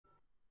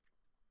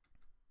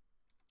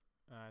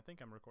I think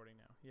I'm recording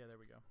now. Yeah, there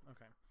we go.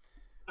 Okay.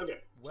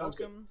 Okay.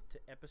 Welcome to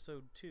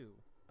episode 2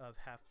 of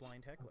Half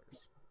Blind Hecklers.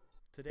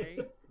 Today,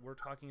 we're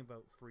talking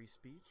about free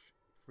speech,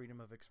 freedom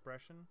of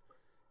expression,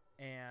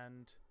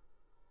 and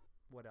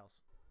what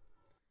else?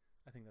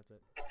 I think that's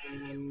it.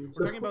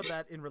 We're talking about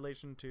that in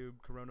relation to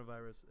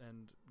coronavirus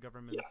and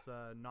governments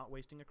not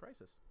wasting a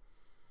crisis.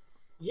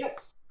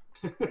 Yes.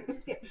 That is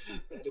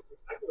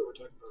exactly what we're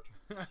talking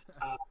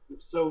about.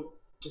 So,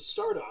 to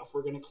start off,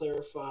 we're going to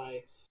clarify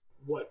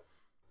what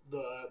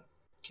the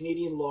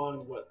Canadian law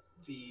and what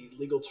the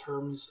legal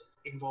terms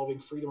involving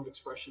freedom of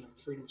expression and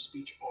freedom of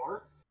speech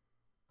are.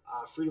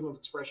 Freedom of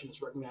expression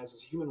is recognized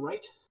as a human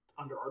right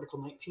under Article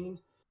 19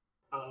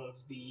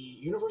 of the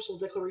Universal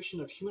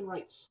Declaration of Human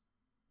Rights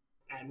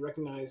and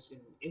recognized in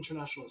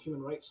international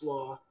human rights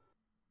law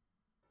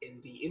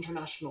in the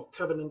International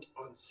Covenant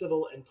on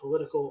Civil and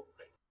Political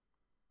Rights.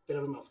 Bit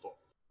of a mouthful.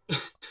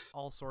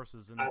 All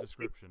sources in the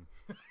description.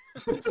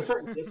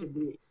 Yes,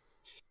 indeed.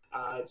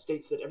 It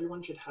states that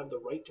everyone should have the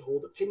right to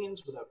hold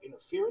opinions without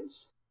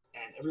interference,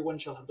 and everyone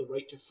shall have the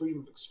right to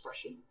freedom of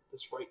expression.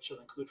 This right shall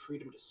include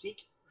freedom to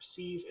seek,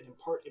 receive, and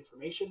impart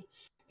information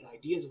and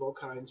ideas of all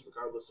kinds,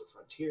 regardless of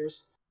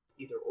frontiers,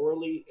 either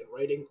orally, in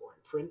writing, or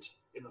in print,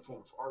 in the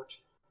form of art,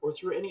 or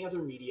through any other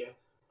media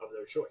of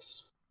their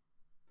choice.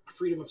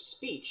 Freedom of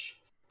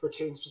speech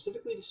pertains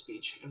specifically to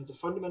speech and is a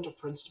fundamental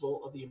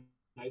principle of the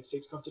United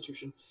States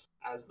Constitution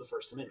as the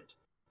First Amendment.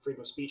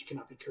 Freedom of speech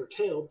cannot be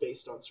curtailed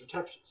based on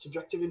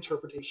subjective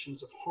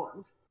interpretations of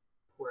harm,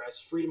 whereas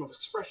freedom of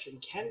expression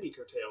can be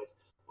curtailed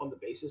on the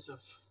basis of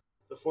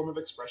the form of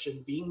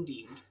expression being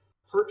deemed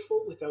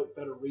hurtful without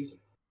better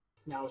reasoning.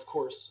 Now, of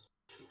course,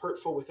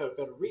 hurtful without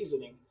better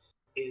reasoning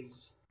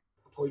is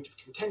a point of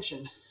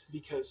contention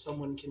because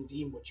someone can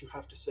deem what you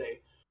have to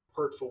say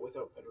hurtful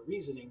without better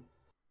reasoning,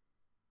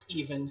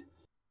 even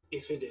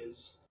if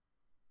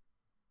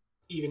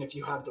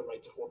you have the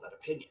right to hold that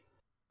opinion.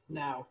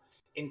 Now,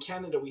 in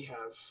Canada, we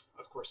have,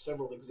 of course,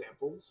 several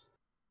examples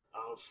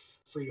of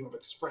freedom of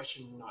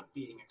expression not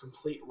being a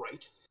complete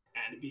right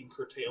and being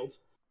curtailed.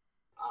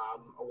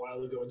 A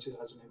while ago in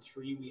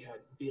 2003, we had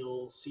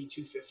Bill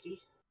C-250,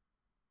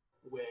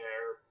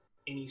 where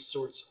any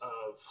sorts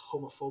of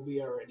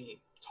homophobia or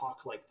any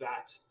talk like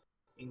that,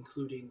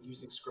 including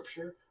using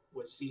scripture,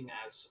 was seen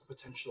as a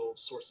potential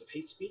source of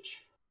hate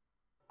speech.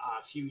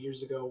 A few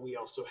years ago, we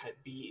also had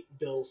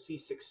Bill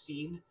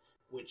C-16,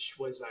 which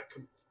was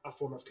a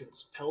form of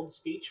compelled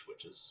speech,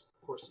 which is,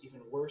 of course,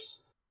 even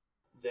worse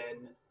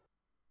than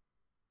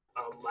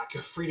a lack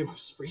of freedom of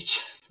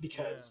speech,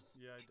 because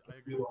I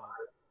agree with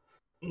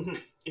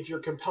that. If you're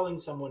compelling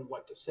someone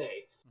what to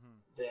say,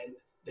 then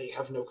they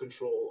have no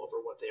control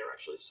over what they are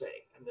actually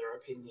saying, and their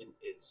opinion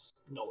is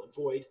null and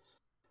void.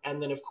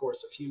 And then, of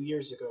course, a few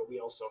years ago, we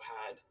also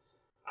had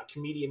a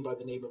comedian by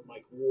the name of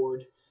Mike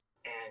Ward,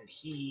 and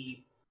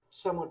he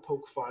somewhat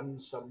poked fun,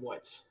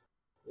 somewhat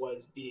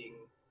was being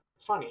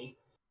funny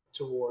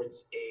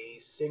towards a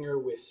singer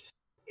with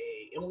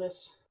a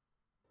illness,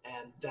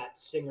 and that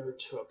singer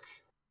took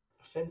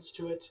offense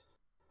to it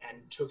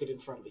and took it in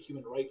front of the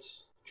Human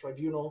Rights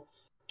Tribunal,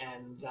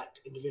 and that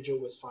individual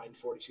was fined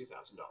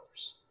 $42,000.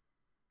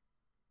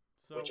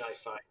 Which I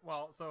find.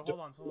 Well, so hold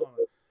on.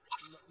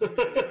 Let me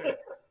be clear.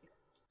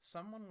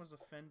 Someone was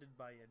offended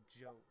by a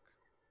joke,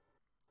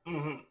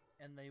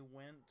 and they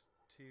went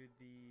to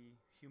the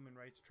Human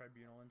Rights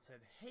Tribunal and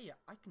said, "Hey,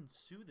 I can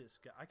sue this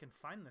guy. I can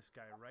find this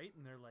guy, right?"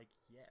 And they're like,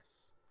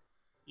 "Yes."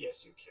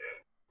 Yes, you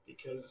can.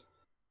 Because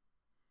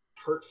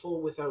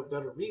hurtful without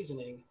better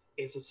reasoning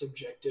is a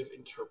subjective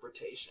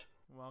interpretation.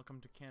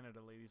 Welcome to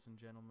Canada, ladies and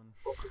gentlemen.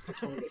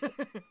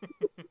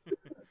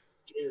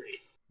 That's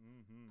scary.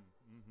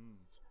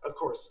 Of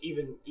course,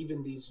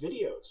 even these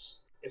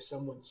videos, if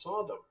someone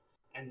saw them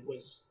and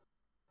was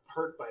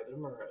hurt by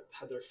them or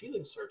had their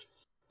feelings hurt,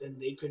 then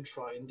they could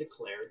try and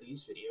declare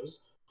these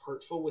videos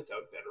hurtful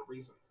without better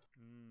reason.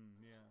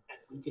 And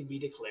we could be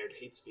declared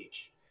hate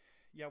speech.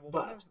 Yeah, well,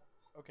 but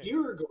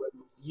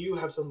you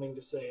have something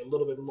to say a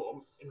little bit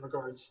more in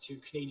regards to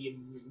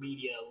Canadian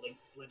media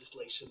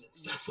legislation and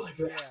stuff like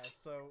that. Yeah,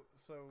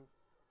 so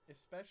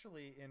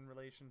especially in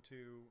relation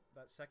to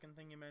that second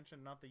thing you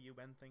mentioned, not the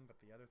UN thing, but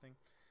the other thing.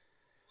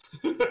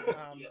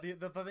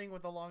 The thing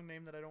with the long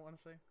name that I don't want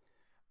to say.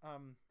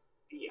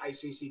 The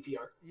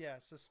ICCPR. Yeah,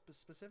 so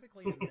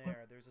specifically in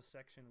there's a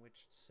section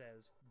which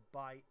says,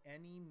 by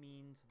any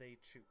means they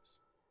choose.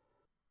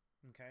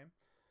 Okay?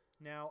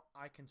 Now,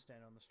 I can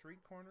stand on the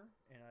street corner,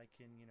 and I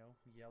can,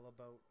 yell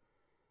about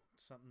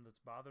something that's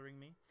bothering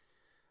me.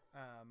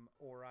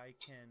 Or I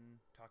can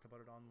talk about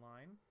it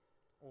online.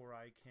 Or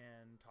I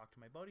can talk to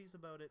my buddies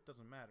about it.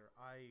 Doesn't matter.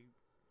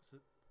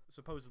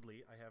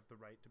 Supposedly, I have the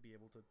right to be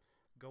able to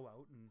go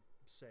out and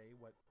say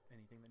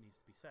anything that needs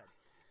to be said.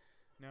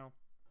 Now,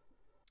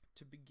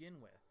 to begin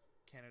with,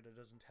 Canada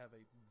doesn't have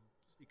a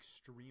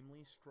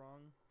extremely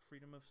strong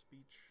freedom of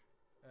speech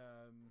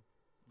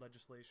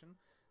legislation.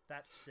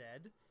 That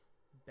said,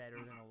 better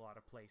than a lot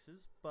of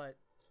places, but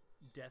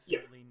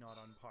definitely not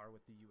on par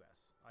with the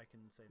US. I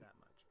can say that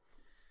much.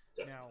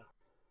 Definitely. Now,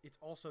 it's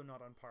also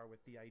not on par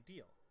with the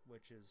ideal,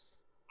 which is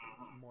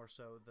more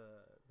so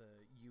the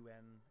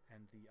UN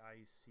and the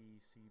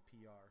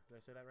ICCPR. Did I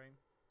say that right?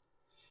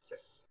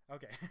 Yes.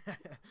 Okay.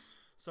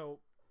 So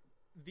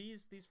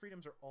these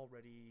freedoms are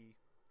already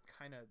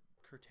kind of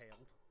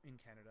curtailed in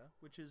Canada,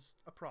 which is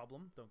a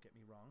problem. Don't get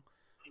me wrong.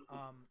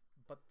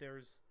 But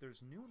there's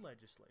new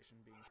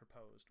legislation being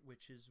proposed,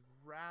 which is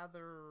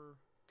rather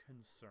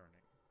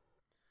concerning.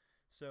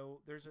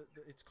 So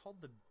it's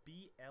called the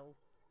BLTR,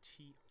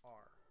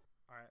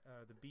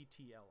 the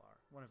BTLR,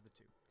 one of the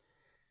two.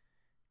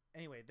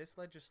 Anyway, this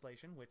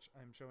legislation, which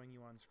I'm showing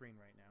you on screen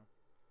right now,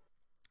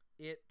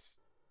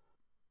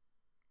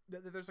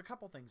 there's a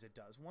couple things it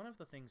does. One of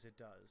the things it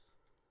does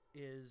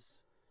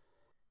is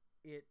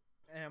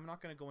and I'm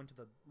not going to go into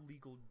the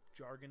legal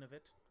jargon of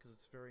it because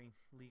it's very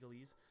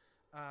legalese,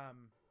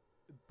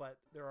 but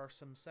there are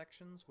some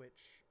sections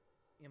which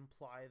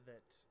imply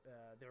that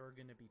there are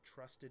going to be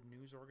trusted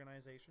news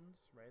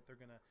organizations, right? They're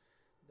going to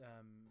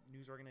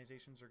news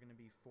organizations are going to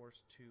be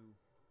forced to,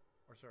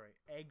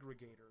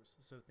 aggregators.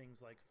 So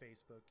things like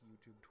Facebook,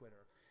 YouTube,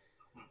 Twitter,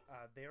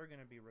 they are going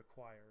to be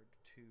required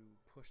to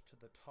push to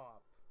the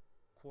top,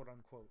 quote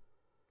unquote,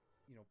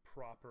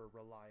 proper,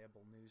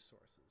 reliable news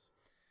sources.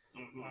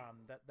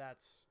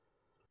 That's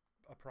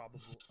a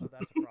problem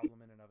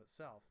in and of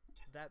itself.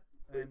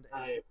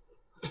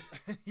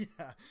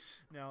 Yeah.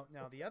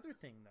 Now the other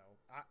thing though,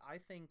 I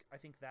think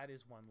that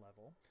is one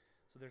level.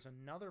 So there's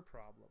another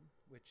problem,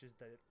 which is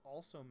that it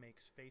also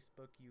makes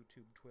Facebook,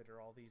 YouTube, Twitter,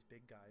 all these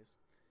big guys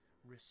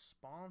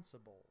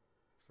responsible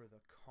for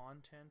the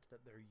content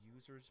that their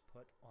users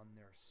put on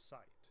their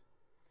site,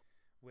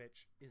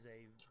 which is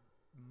a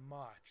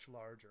much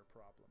larger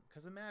problem.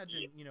 Because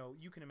imagine,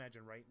 you can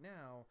imagine right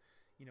now,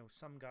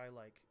 some guy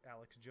like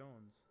Alex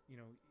Jones,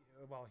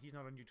 well, he's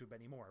not on YouTube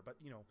anymore, but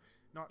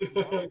not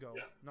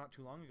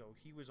too long ago,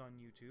 he was on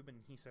YouTube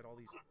and he said all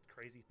these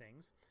crazy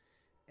things.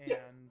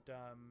 And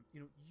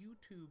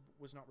YouTube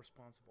was not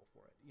responsible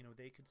for it.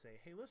 They could say,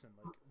 "Hey, listen,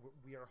 like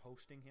we are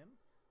hosting him,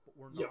 but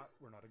we're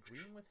not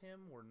agreeing with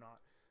him. We're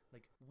not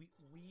like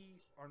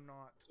we are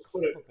not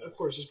culpable." Of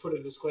course, just put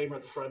a disclaimer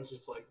at the front.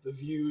 It's like the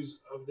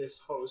views of this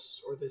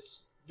host or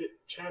this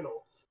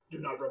channel do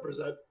not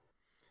represent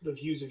the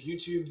views of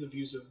YouTube, the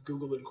views of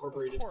Google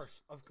Incorporated. Of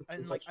course,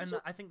 and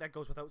I think that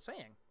goes without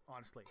saying,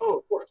 honestly. Oh,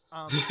 of course.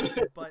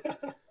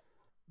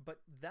 But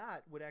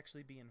that would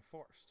actually be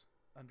enforced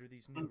under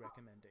these new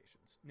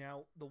recommendations.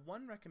 Now, the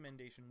one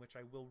recommendation which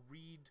I will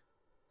read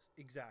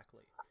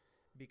exactly,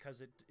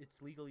 because its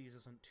legalese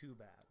isn't too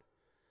bad,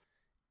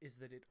 is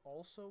that it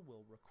also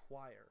will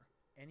require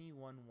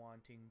anyone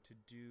wanting to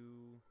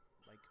do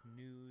like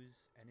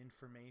news and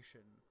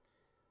information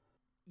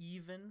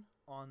even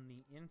on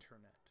the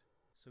internet.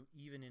 So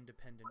even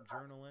independent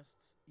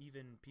journalists,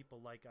 even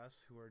people like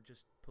us who are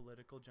just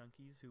political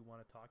junkies who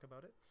want to talk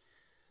about it.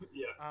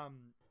 Yeah.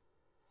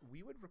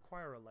 We would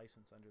require a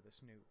license under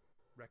this new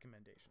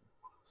recommendation.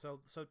 So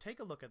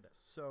take a look at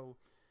this. So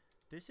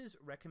this is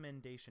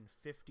recommendation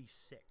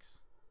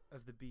 56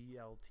 of the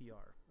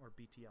BLTR or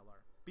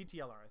BTLR.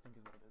 BTLR, I think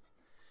is what it is.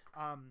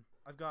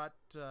 I've got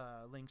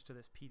links to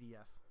this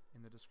PDF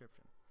in the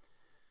description.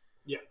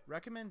 Yeah.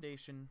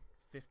 Recommendation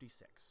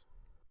 56.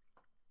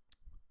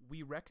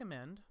 We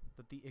recommend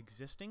that the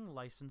existing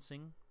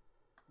licensing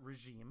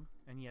regime,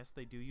 and yes,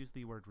 they do use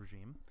the word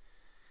regime,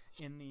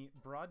 in the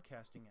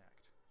Broadcasting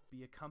Act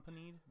be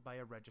accompanied by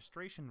a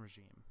registration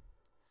regime.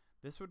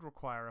 This would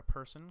require a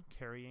person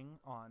carrying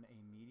on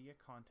a media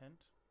content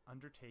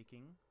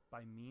undertaking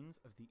by means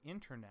of the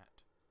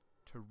internet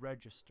to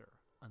register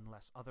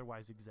unless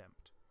otherwise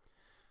exempt.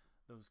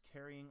 Those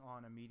carrying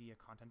on a media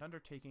content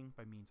undertaking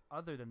by means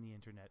other than the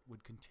internet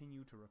would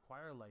continue to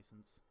require a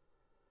license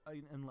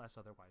unless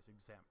otherwise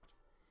exempt.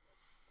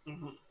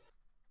 Mm-hmm.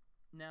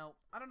 Now,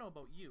 I don't know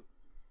about you,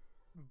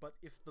 but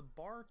if the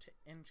bar to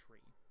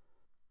entry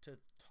to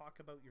talk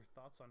about your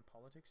thoughts on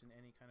politics in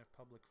any kind of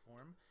public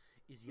forum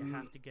is you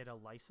have to get a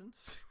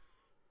license,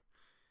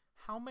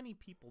 how many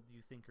people do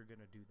you think are going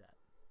to do that?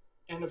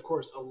 And of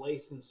course, a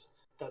license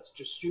that's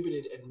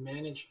distributed and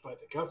managed by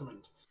the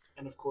government.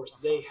 And of course,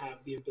 they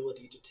have the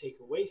ability to take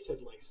away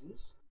said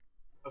license.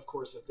 Of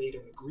course, if they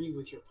don't agree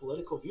with your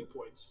political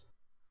viewpoints,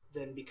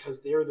 then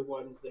because they're the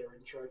ones that are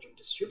in charge of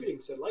distributing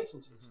said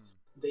licenses,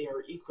 they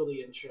are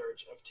equally in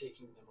charge of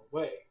taking them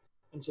away.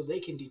 And so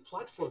they can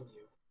deplatform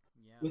you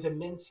with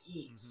immense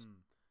ease.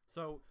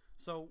 So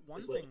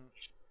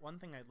one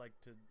thing I'd like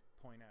to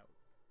point out,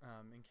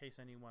 in case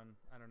anyone,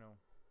 I don't know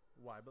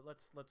why, but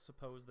let's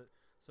suppose that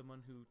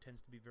someone who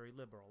tends to be very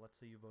liberal, let's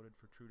say you voted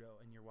for Trudeau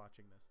and you're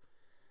watching this.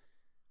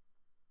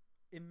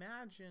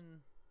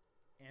 Imagine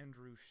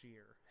Andrew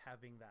Scheer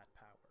having that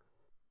power.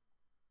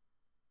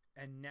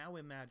 And now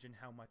imagine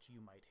how much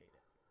you might hate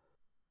it.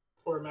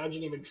 Or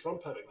imagine even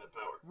Trump having that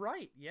power.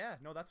 Right, yeah.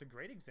 No, that's a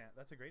great example.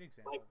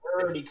 Like,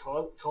 we're already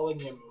calling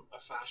him a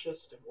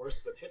fascist and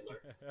worse than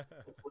Hitler.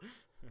 It's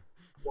like,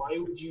 why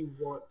would you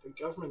want the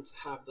government to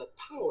have that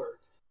power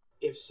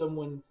if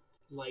someone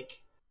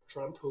like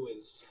Trump, who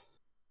is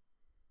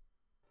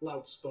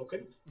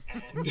loud-spoken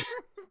and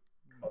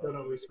I don't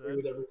always agree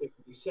with everything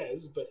he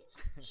says, but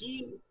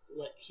he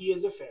he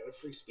is a fan of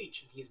free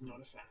speech, and he is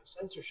not a fan of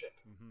censorship.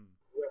 Mm-hmm.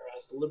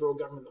 Whereas the liberal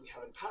government that we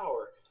have in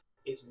power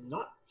is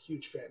not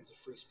huge fans of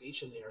free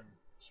speech, and they are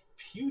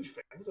huge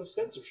fans of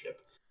censorship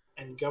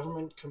and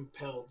government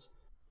compelled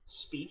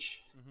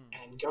speech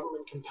Mm-hmm. and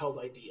government compelled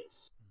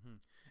ideas.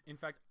 Mm-hmm. In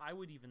fact, I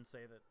would even say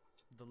that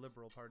the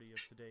Liberal Party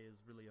of today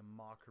is really a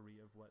mockery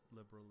of what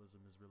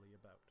liberalism is really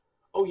about.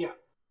 Oh yeah,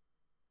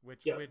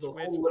 Which, yeah. which, The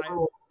which whole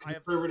liberal I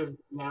have, conservative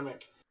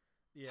dynamic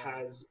yeah.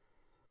 has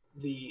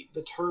the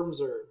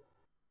terms are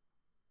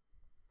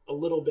a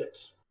little bit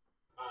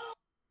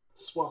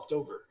swapped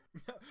over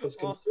because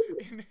Well,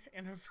 conservatives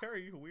in a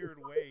very weird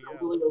way, it's yeah.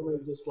 not really only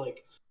just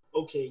like,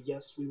 okay,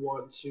 yes, we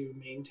want to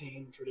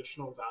maintain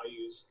traditional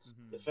values,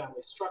 the Mm-hmm.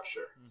 family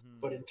structure,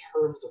 but Mm-hmm. in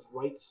terms of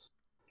rights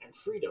and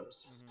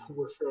freedoms, Mm-hmm.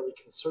 we're fairly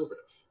conservative.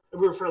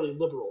 We're fairly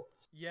liberal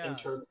in Yeah,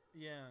 terms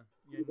yeah, yeah,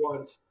 we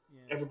want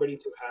yeah, everybody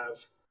to have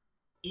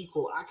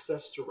equal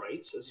access to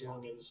rights as yeah,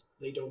 long as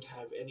they don't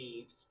have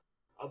any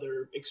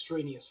other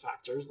extraneous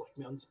factors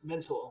like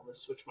mental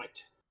illness, which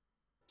might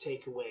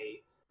take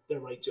away their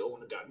right to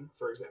own a gun,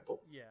 for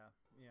example, yeah,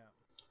 yeah,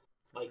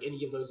 for like sure.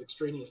 any of those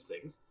extraneous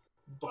things.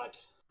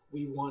 But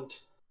we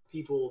want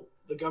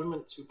the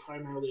government, to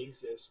primarily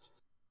exist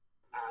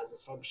as a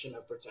function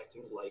of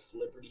protecting life,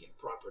 liberty, and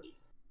property.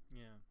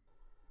 Yeah.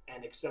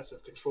 And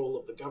excessive control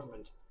of the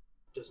government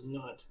does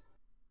not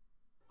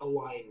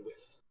align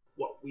with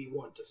what we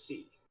want to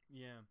see.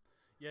 Yeah,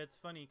 yeah. It's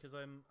funny because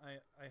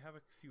I have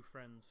a few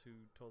friends who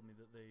told me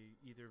that they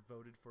either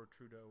voted for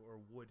Trudeau or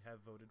would have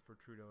voted for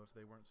Trudeau if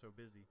they weren't so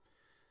busy.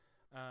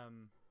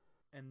 Um,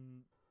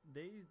 and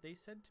they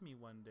said to me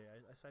one day,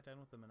 I sat down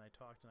with them and I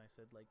talked and I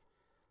said like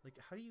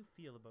how do you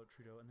feel about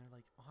Trudeau? And they're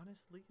like,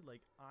 honestly,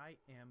 like I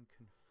am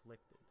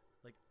conflicted.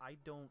 Like I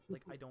don't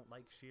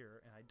like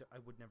Scheer and I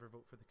would never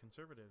vote for the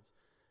Conservatives.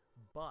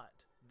 But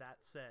that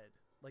said,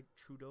 like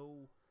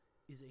Trudeau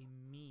is a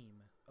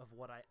meme of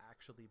what I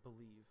actually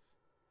believe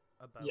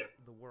Yeah. about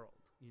the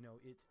world. You know,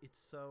 it's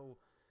so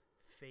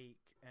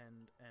fake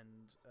and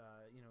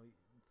you know,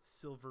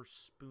 silver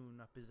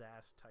spoon up his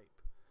ass type.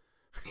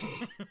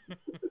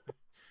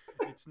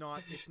 It's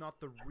not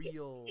the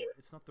real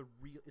it's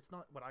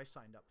not what I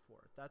signed up for.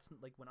 That's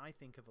like when I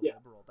think of a Yeah.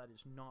 liberal, that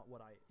is not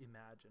what I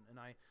imagine. And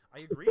I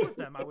agree with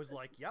them. I was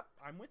like, yep,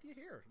 I'm with you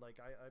here. Like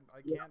I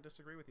Yeah. can't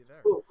disagree with you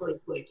there. Well,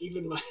 like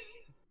even my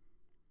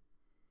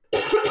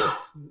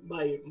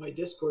my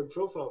Discord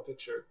profile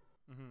picture,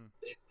 Mm-hmm.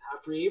 it's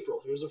Happy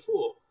April. Here's a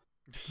fool.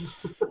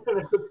 And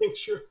it's a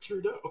picture of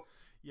Trudeau.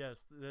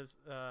 Yes, this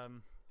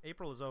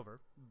April is over,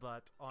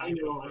 but on I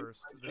April know. 1st,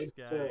 I, this it's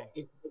guy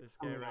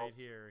something right else.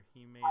 here,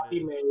 he made Happy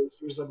his May.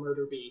 Here's a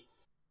murder bee.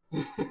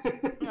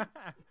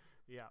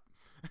 yeah.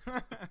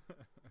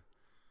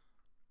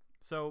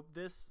 So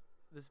this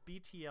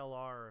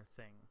BTLR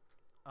thing,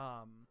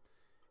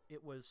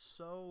 it was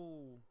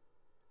so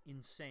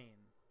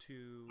insane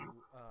to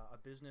a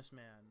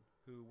businessman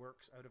who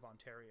works out of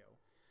Ontario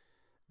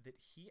that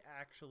he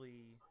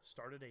actually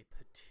started a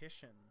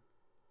petition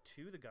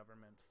to the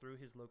government through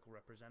his local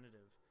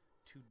representative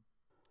to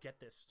get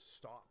this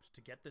stopped,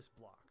 to get this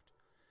blocked.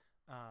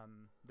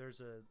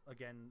 There's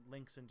again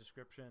links in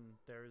description.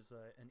 There's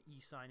an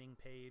e-signing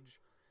page.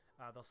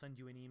 They'll send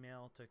you an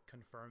email to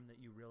confirm that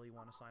you really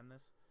want to sign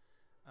this.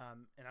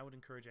 And I would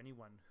encourage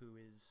anyone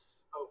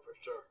Oh, for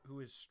sure. who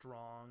is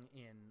strong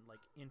in like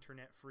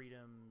internet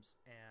freedoms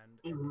and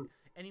Mm-hmm.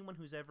 anyone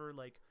who's ever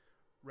like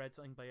read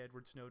something by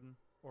Edward Snowden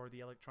or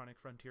the Electronic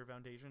Frontier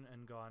Foundation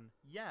and gone,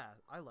 yeah,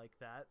 I like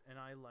that, and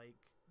I like,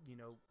 you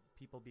know,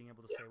 people being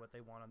able to Yeah. say what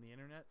they want on the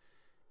internet.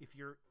 If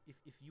you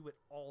at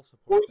all Or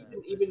support that,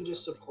 this even is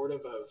just something.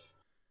 supportive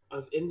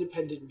of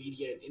independent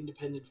media and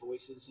independent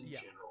voices in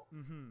Yeah. general,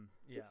 Mm-hmm.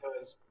 Yeah.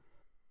 because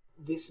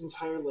this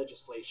entire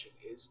legislation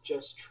is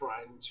just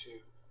trying to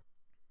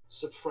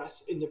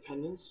suppress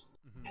independence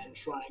Mm-hmm. and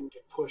trying to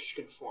push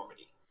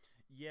conformity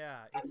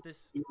Yeah. It's and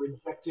this. be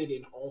rejected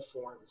in all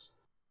forms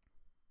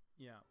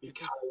Yeah.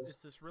 because It's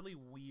this really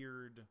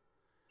weird.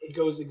 it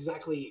goes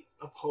exactly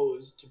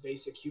opposed to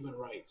basic human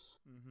rights.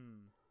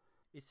 Mm-hmm.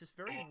 It's this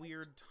very And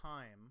weird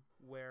time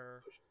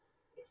where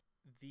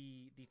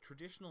the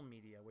traditional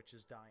media, which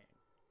is dying,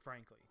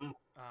 frankly. mm,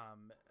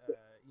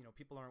 You know,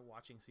 people aren't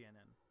watching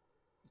CNN.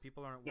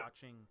 People aren't no,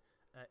 watching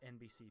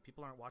NBC.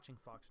 People aren't watching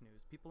Fox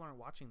News. People aren't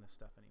watching this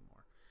stuff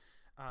anymore.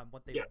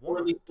 What they yeah, or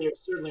at want, least they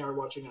certainly are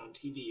watching it on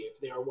TV. If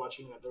they are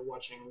watching it, they're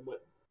watching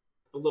what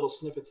the little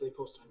snippets they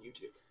post on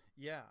YouTube.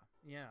 yeah,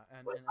 yeah,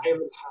 Like and I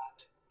haven't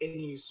had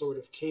any sort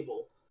of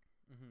cable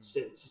mm-hmm,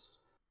 since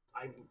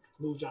I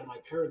moved out of my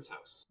parents'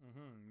 house.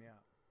 mm-hmm, yeah,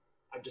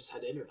 I've just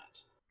had internet.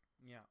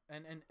 yeah,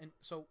 and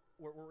so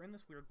we're in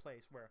this weird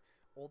place where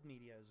old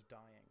media is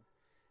dying,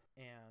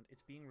 and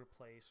it's being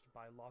replaced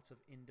by lots of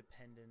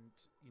independent,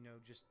 you know,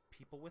 just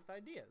people with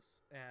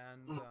ideas,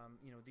 and Mm,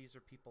 you know, these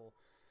are people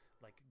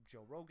like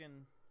Joe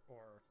Rogan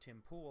or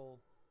Tim Pool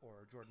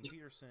or Jordan yeah,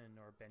 Peterson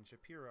or Ben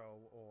Shapiro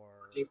or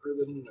Dave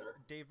Rubin or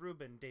Dave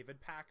Rubin, David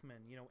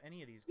Pakman, you know,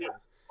 any of these yeah,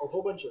 guys. a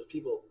whole bunch of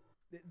people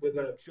with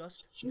They're a they're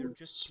huge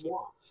just people.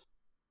 swath.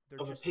 they're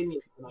of just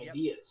opinions and yep,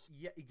 ideas,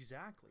 yeah,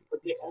 exactly,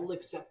 but they all exactly.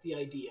 accept the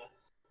idea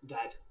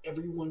that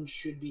everyone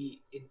should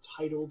be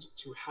entitled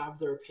to have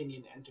their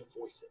opinion and to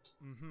voice it.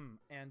 Mm-hmm.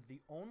 And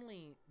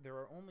there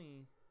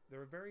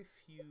are very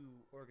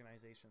few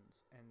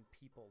organizations and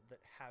people that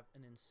have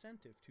an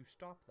incentive to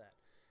stop that,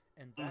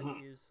 and that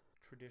Mm-hmm. is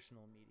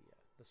traditional media,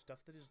 the stuff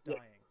that is Yeah.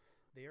 dying.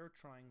 They are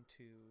trying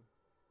to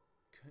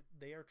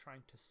they are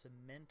trying to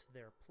cement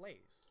their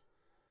place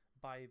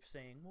by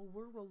saying, "Well,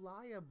 we're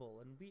reliable,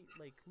 and we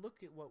like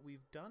look at what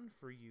we've done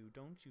for you.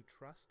 Don't you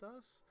trust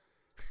us?"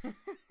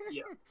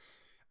 Yeah.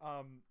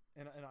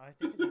 And I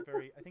think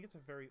it's a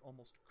very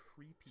almost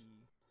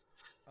creepy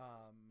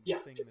Yeah.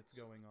 thing that's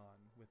It's. going on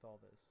with all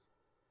this.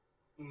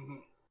 Mm-hmm.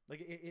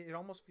 Like it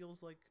almost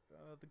feels like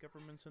the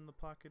government's in the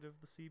pocket of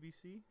the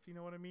CBC, if you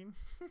know what I mean.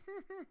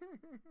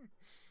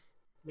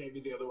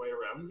 Maybe the other way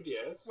around, but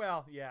yes.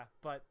 Well, yeah,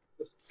 but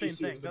The same CBC has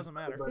thing. been Doesn't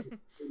funded matter. by the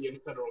Canadian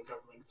federal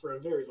government for a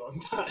very long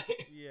time,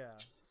 Yeah.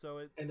 So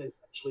it. and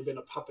has actually been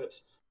a puppet,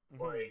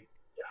 or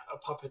Mm-hmm. a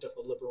puppet of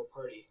the Liberal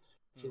Party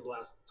for Yeah. the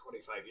last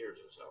 25 years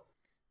or so.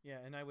 Yeah,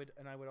 and I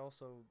would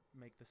also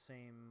make the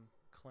same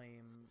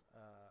claim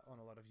on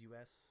a lot of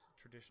U.S.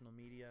 traditional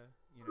media.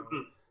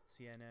 Mm-hmm.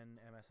 CNN,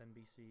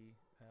 MSNBC,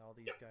 all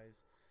Yeah. these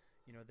guys.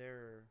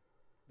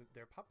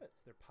 They're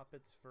puppets. They're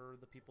puppets for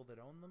the people that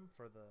own them,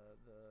 for the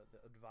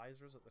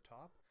advisors at the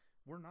top.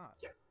 We're not.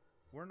 Yeah.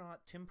 We're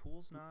not. Tim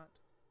Pool's not.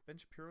 Ben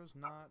Shapiro's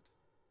not.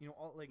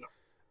 All like No.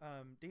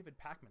 David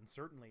Pakman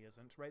certainly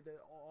isn't. Right.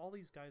 All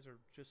these guys are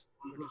just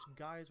they're Mm-hmm. just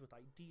guys with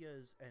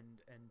ideas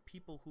and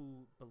people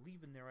who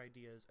believe in their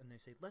ideas, and they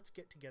say, let's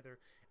get together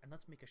and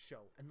let's make a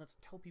show and let's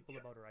tell people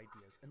Yeah. about our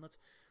ideas and let's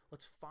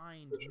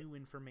find For sure. new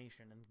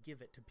information and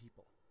give it to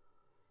people.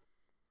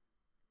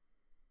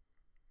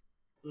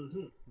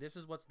 Mm-hmm. This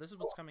is what's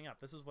coming up.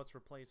 This is what's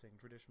replacing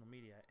traditional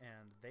media,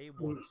 and they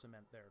want Mm-hmm. to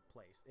cement their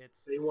place.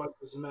 It's They want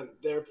to cement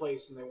their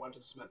place and they want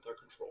to cement their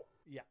control.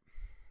 yeah,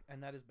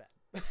 and that is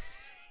bad.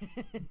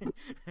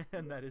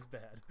 And that is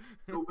bad.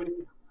 Nobody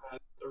who has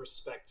a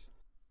respect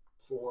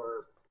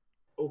for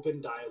open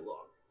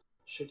dialogue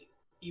should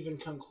even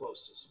come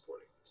close to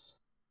supporting this.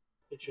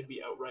 It Yeah, should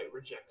be outright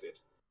rejected,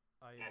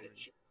 I and it agree.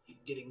 should be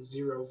getting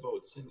 0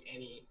 votes in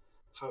any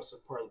House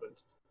of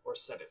Parliament or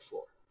Senate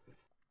floor.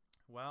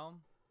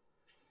 Well,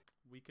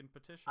 we can I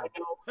petition.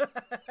 know,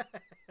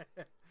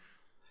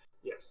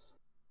 yes.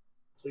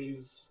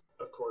 Please,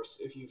 of course,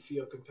 if you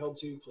feel compelled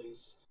to,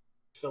 please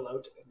fill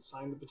out and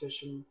sign the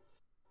petition.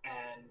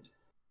 And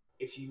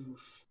if you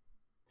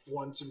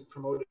want to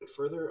promote it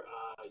further,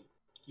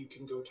 you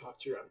can go talk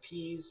to your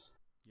MPs,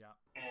 Yeah.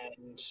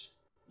 and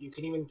you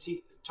can even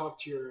talk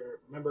to your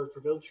member of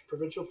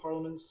provincial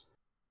parliaments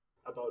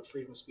about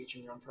freedom of speech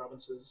in your own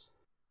provinces.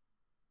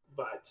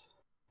 But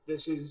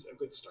this is a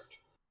good start.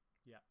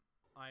 Yeah,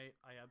 I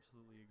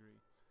absolutely agree.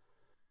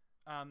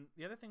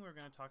 The other thing we are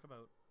going to talk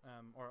about,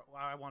 or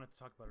I wanted to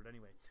talk about it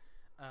anyway.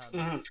 Um,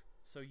 Mm-hmm.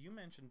 so you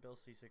mentioned Bill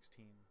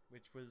C-16,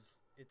 which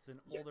it's an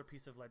older Yes.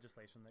 piece of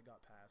legislation that got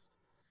passed.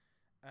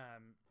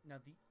 Now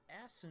the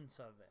essence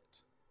of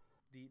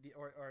it,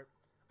 or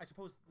I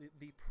suppose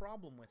the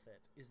problem with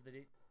it is that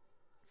it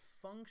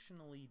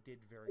functionally did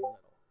very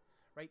little.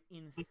 Right?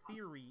 In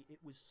theory, it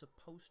was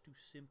supposed to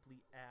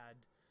simply add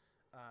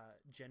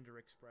gender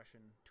expression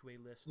to a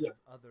list Yeah. of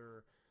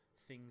other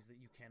things that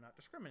you cannot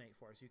discriminate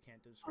for. So you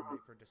can't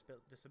discriminate for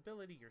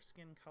disability, your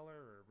skin color,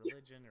 or Yeah.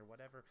 religion, or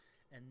whatever.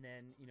 And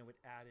then it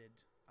added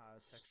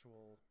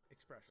sexual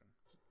expression.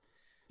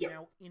 Yeah.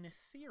 Now, in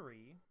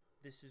theory,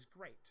 this is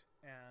great,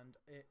 and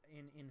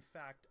in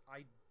fact,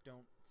 I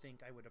don't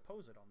think I would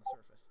oppose it on the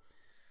surface.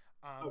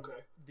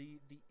 Okay.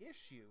 The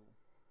issue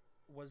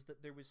was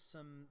that there was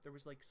some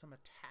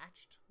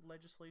attached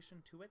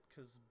legislation to it,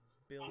 because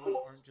bills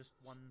aren't just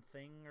one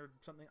thing or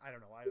something. I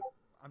don't know.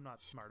 I'm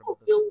not smart about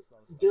Bill, this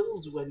stuff.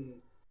 bills,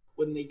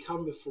 when they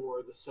come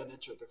before the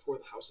Senate or before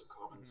the House of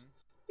Commons,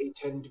 Mm-hmm. they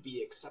tend to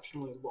be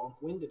exceptionally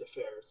long-winded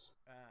affairs,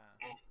 Ah.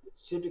 and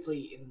it's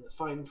typically in the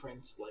fine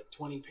print, like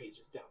 20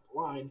 pages down the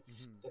line,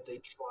 Mm-hmm. that they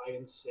try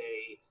and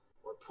say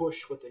or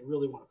push what they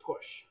really want to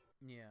push,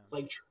 Yeah.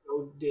 like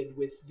Trudeau did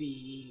with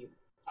the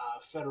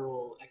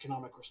federal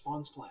economic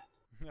response plan,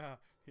 Yeah.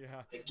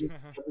 Yeah. like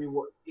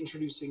everyone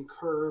introducing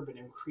CURB and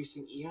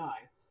increasing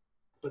EI,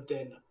 but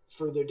then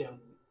further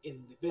down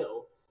in the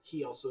bill,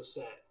 he also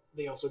said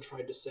they also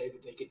tried to say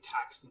that they could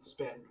tax and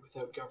spend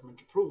without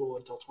government approval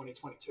until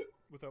 2022.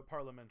 Without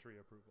parliamentary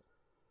approval.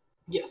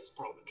 Yes,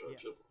 parliamentary Yeah.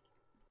 approval.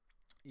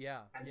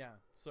 Yeah. And Yeah.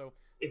 So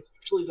it's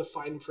usually the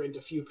fine print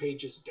a few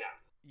pages down.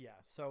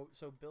 yeah. So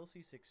Bill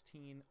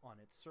C-16 on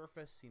its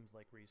surface seems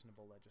like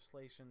reasonable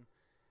legislation.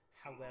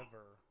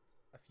 However,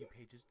 a few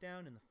pages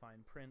down in the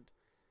fine print,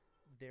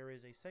 there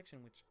is a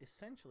section which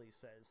essentially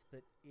says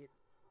that it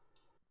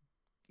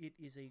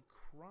is a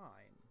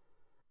crime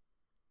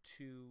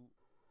to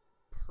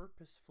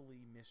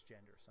purposefully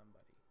misgender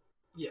somebody.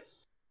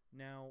 Yes.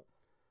 Now,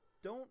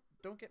 don't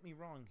get me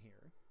wrong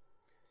here.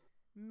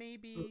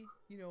 Maybe,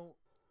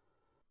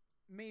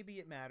 maybe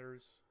it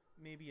matters.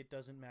 Maybe it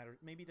doesn't matter.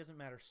 Maybe it doesn't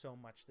matter so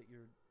much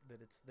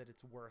that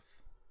it's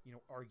worth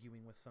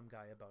arguing with some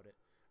guy about it,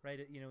 right?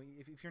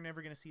 If you're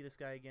never going to see this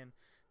guy again,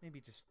 maybe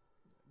just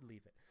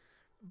leave it.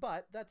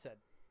 But that said,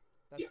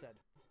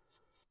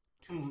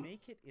 to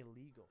make it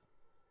illegal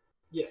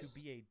Yes.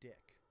 to be a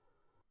dick,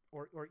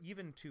 or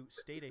even to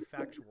state a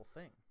factual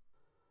thing.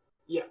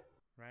 Yeah.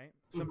 Right?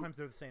 Sometimes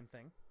they're the same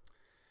thing.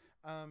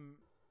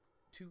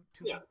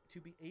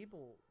 To be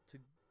able to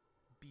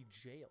be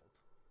jailed.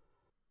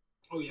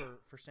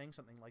 For saying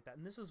something like that.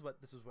 And this is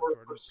what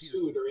Jordan Peterson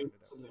pointed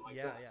out. Something like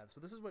that. Yeah.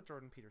 So this is what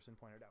Jordan Peterson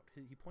pointed out.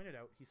 He pointed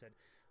out, he said,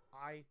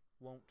 I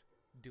won't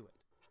do it.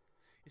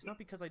 It's not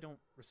because I don't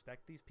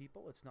respect these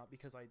people. It's not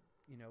because I,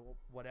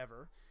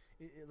 whatever.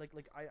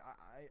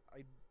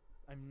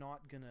 I'm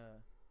not gonna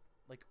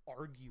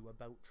argue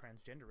about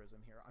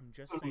transgenderism here. I'm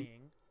just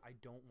saying I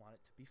don't want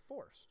it to be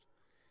forced.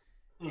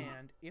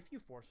 And if you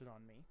force it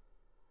on me,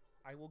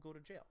 I will go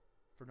to jail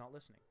for not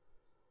listening.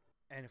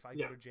 And if I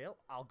go to jail,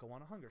 I'll go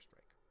on a hunger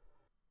strike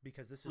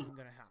because this isn't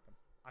going to happen.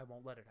 I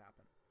won't let it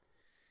happen.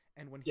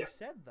 And when he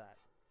said that,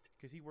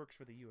 because he works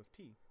for the U of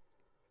T,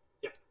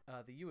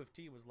 the U of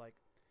T was like,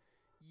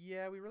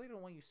 yeah, we really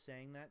don't want you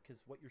saying that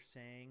because what you're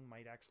saying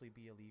might actually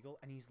be illegal.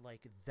 And he's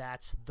like,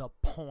 that's the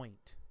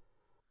point.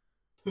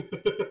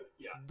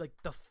 Like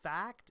the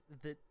fact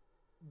that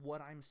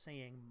what I'm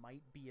saying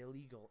might be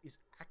illegal is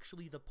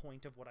actually the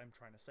point of what I'm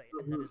trying to say.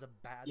 And that is a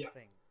bad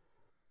thing.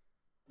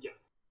 Yeah,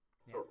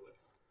 totally.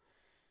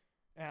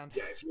 And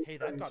hey,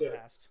 that got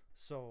passed.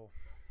 So,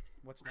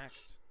 what's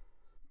next?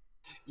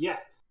 Yeah,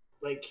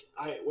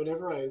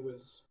 whenever I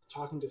was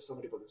talking to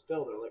somebody about this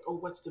bill, they're like, "Oh,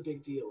 what's the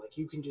big deal? Like,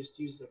 you can just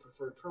use the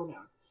preferred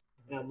pronoun."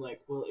 And I'm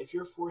like, "Well, if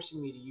you're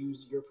forcing me to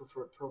use your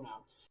preferred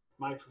pronoun,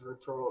 my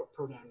preferred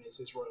pronoun is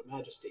His Royal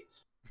Majesty,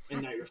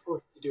 and now you're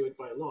forced to do it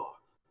by law.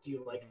 Do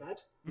you like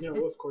that?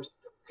 No, of course,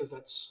 because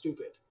that's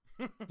stupid."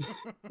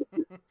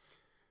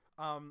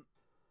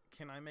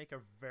 Can I make a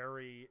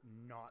very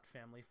not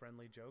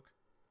family-friendly joke?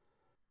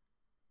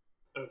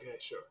 Okay,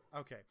 sure.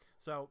 Okay,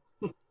 so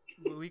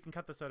we can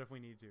cut this out if we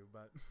need to,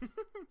 but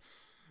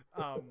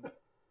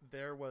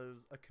there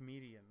was a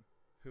comedian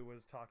who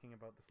was talking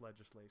about this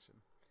legislation,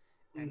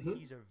 and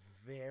he's a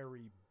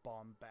very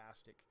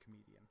bombastic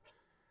comedian.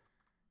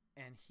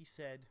 And he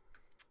said,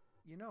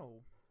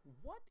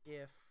 what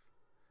if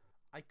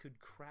I could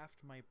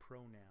craft my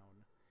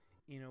pronoun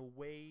in a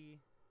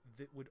way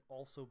that would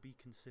also be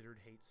considered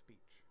hate speech?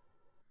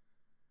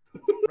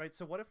 Right,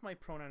 so what if my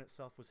pronoun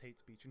itself was hate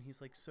speech? And he's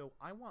like, so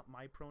I want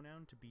my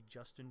pronoun to be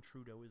Justin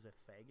Trudeau is a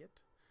faggot.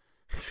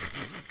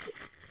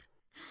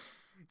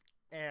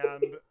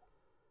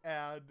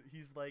 and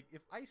he's like,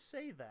 if I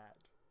say that,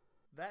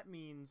 that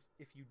means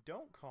if you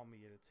don't call me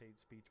it, it's hate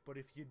speech. But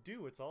if you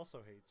do, it's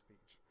also hate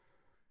speech.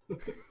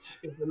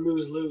 It's a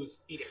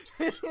lose-lose. Eat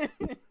it.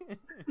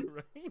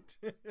 Right?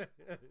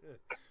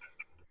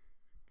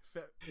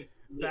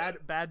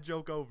 Bad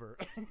joke over.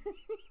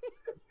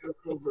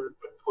 Joke over,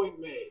 but point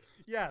made.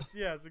 Yes,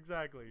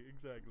 exactly.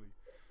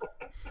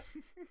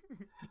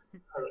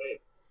 All right.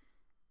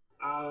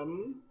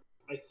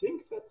 I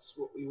think that's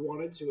what we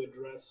wanted to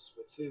address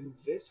within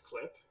this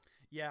clip.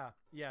 Yeah.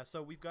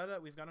 So we've got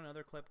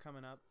another clip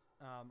coming up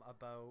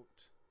about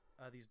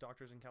these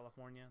doctors in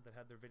California that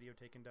had their video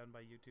taken down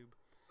by YouTube.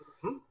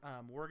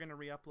 We're gonna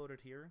re-upload it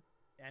here,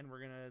 and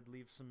we're gonna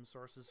leave some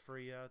sources for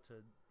you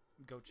to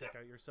go check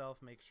out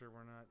yourself. Make sure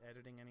we're not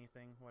editing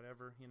anything,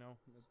 whatever.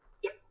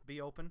 Be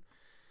open.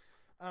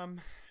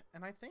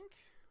 And I think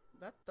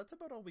that's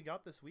about all we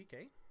got this week,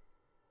 eh?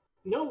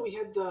 No, we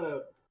had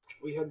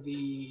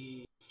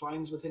the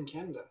fines within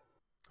Canada.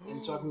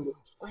 And talking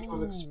about freedom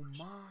of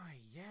expression. Oh my,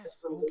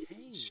 yes,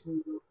 okay.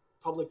 To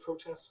public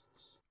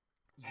protests.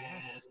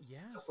 Yes.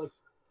 Stuff like that.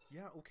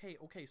 Yeah,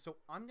 okay. So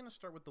I'm gonna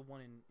start with the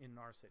one in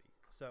our city.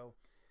 So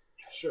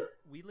sure.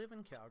 We live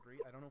in Calgary.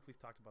 I don't know if we've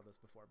talked about this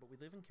before, but we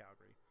live in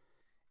Calgary.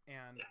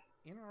 And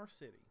in our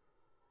city,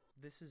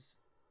 this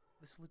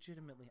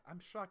legitimately, I'm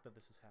shocked that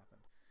this has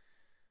happened.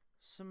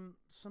 Some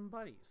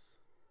buddies,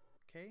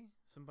 okay?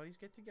 Some buddies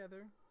get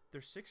together.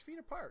 They're 6 feet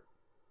apart.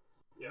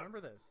 Yeah. Remember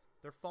this.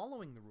 They're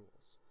following the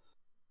rules.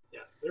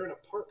 Yeah, they're in a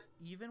park.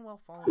 Even while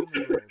following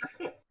the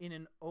rules. In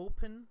an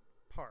open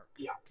park.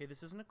 Yeah. Okay,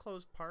 this isn't a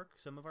closed park.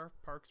 Some of our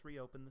parks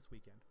reopened this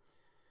weekend.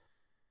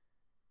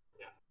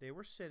 Yeah. They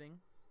were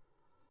sitting,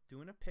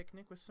 doing a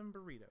picnic with some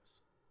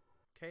burritos.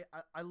 Okay,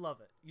 I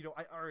love it.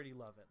 I already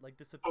love it. Like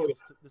this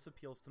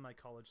appeals to my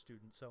college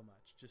students so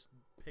much. Just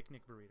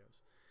picnic burritos.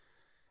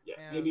 Yeah,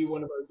 and maybe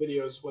one of our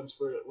videos once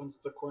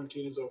the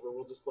quarantine is over,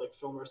 we'll just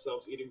film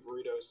ourselves eating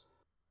burritos.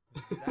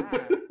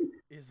 That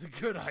is a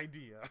good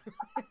idea.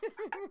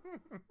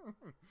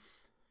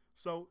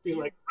 So be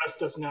like,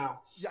 arrest us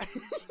now. Yeah.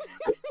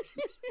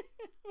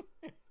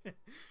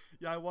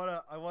 Yeah, I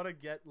wanna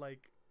get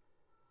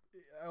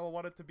I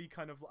want it to be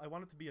I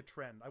want it to be a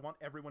trend. I want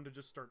everyone to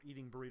just start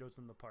eating burritos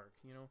in the park,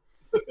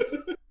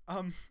 The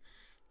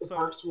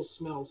parks will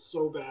smell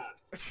so bad.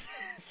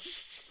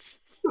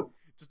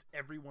 Just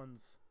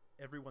everyone's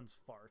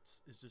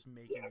farts is just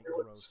making it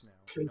gross now.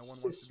 No one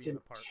wants to be in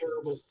the park.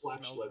 Terrible it just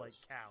smells like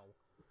cow.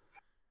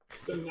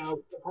 So now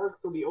the park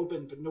will be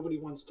open, but nobody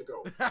wants to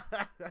go.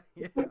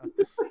 Yeah.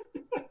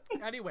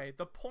 Anyway,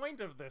 the point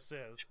of this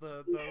is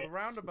the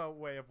roundabout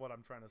way of what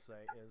I'm trying to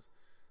say is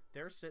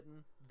they're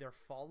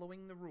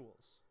following the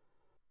rules.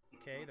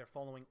 Okay, they're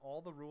following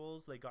all the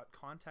rules. They got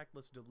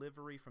contactless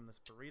delivery from this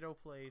burrito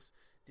place,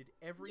 did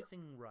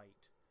everything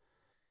right.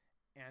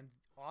 And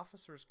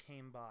officers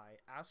came by,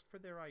 asked for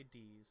their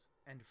IDs,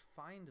 and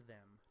fined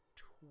them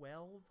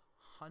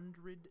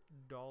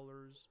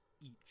 $1,200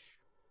 each.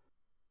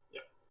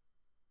 Yep.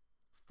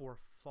 For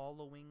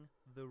following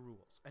the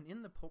rules. And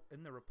in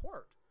the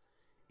report,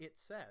 it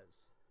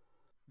says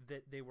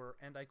that they were,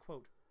 and I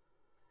quote,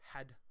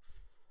 had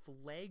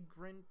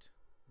flagrant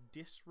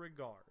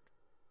disregard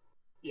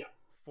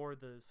for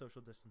the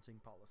social distancing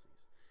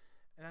policies.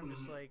 And I'm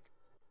just like,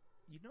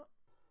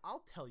 I'll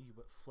tell you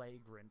what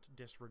flagrant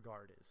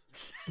disregard is.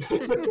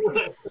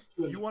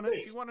 If you want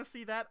to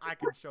see that, I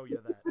can show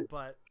you that,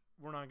 but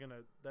we're not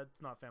gonna.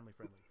 That's not family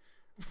friendly.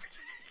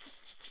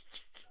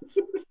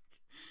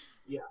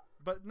 Yeah.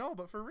 But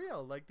for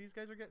real, like, these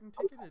guys are getting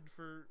ticketed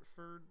for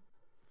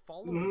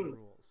following the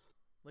rules.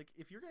 Like,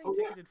 if you're getting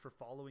ticketed for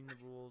following the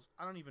rules,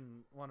 I don't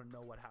even want to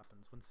know what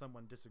happens when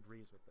someone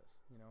disagrees with this,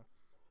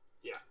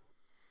 Yeah.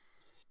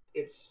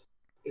 It's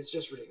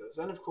just ridiculous.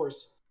 And of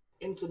course,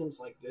 incidents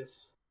like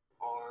this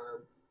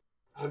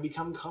have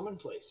become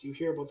commonplace. You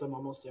hear about them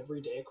almost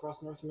every day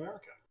across North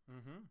America.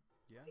 Mm-hmm.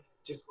 Yeah.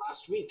 Just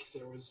last week,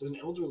 there was an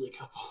elderly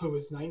couple who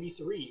was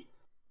 93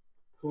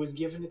 who was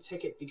given a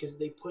ticket because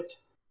they put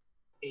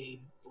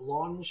a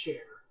lawn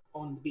chair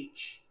on the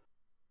beach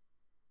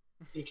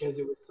because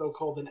it was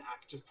so-called an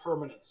act of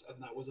permanence,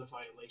 and that was a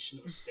violation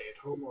of a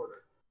stay-at-home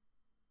order.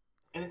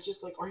 And it's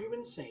just like, are you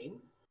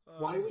insane?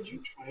 Why would you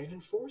try and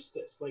enforce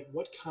this? Like,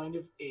 what kind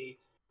of a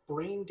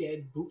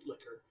brain-dead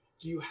bootlicker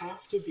do you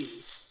have to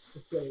be to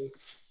say,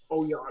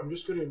 oh yeah, I'm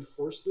just going to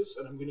enforce this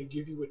and I'm going to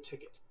give you a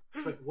ticket?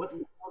 It's like, what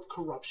level of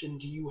corruption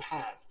do you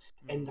have?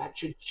 And that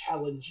should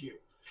challenge you.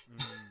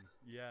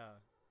 Yeah.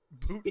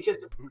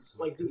 Because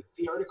like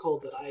the article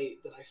that I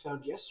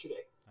found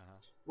yesterday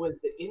was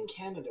that in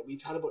Canada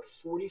we've had about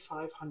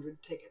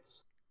 4,500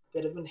 tickets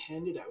that have been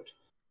handed out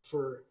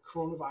for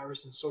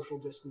coronavirus and social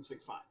distancing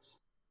fines.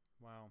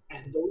 Wow.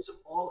 And those have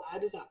all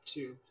added up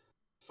to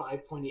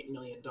 $5.8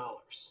 million.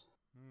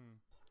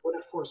 But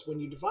of course, when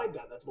you divide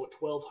that, that's about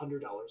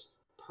 $1,200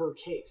 per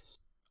case.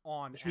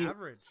 On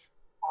average.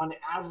 On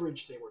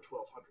average, they were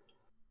 $1,200.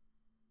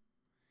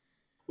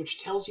 Which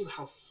tells you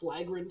how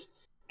flagrant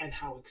and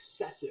how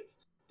excessive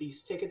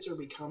these tickets are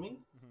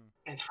becoming,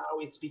 and how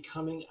it's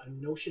becoming a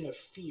notion of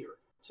fear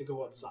to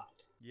go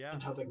outside. Yeah.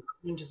 And how the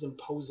government is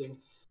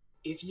imposing,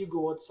 if you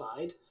go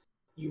outside,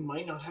 you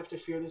might not have to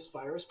fear this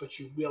virus, but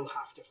you will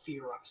have to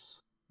fear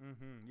us.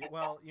 Yeah,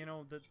 well,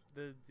 the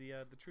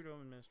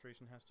Trudeau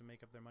administration has to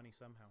make up their money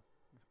somehow.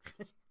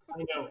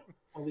 I know,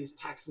 all these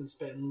tax and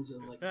spends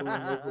and like going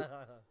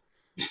over.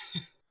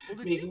 Well,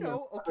 did you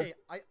know? Okay,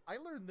 I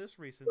learned this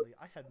recently.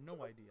 I had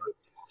no idea.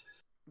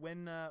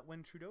 When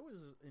Trudeau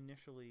was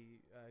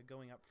initially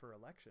going up for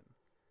election,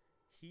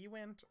 he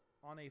went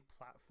on a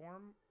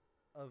platform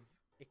of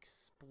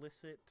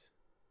explicit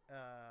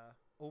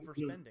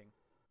overspending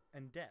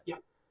and debt. Yeah.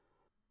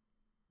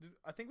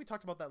 I think we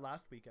talked about that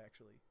last week,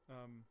 actually.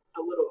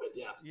 A little bit,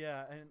 yeah.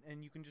 Yeah,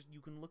 and you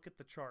can look at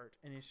the chart,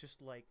 and it's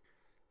just like,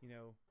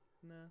 nah,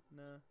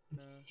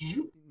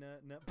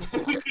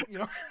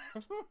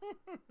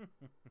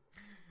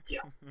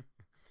 Yeah.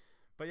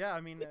 But yeah,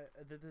 I mean,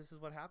 this is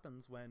what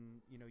happens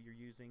when you're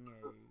using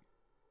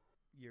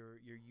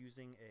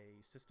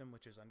a system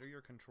which is under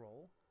your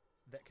control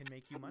that can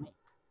make you money.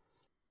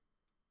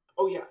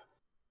 Oh yeah,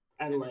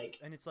 and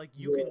it's like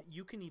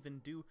you can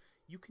even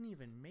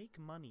make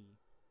money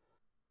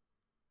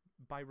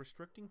by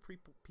restricting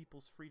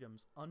people's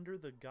freedoms under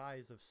the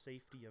guise of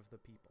safety of the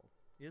people.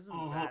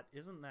 Isn't that?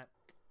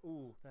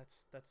 Ooh,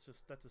 that's a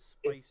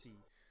spicy.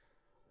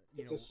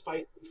 It's a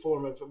spicy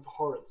form of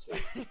abhorrence.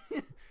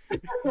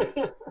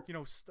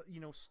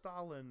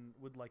 Stalin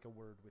would like a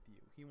word with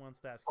you. He wants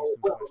to ask you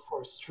some questions. Of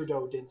course,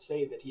 Trudeau did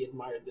say that he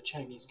admired the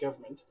Chinese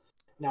government.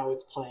 Now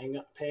it's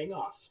paying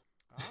off.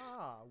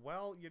 Ah,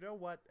 well, you know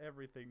what?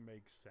 Everything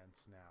makes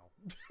sense now.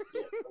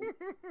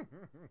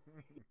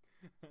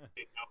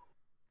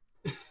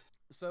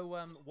 So,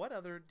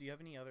 do you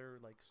have any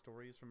other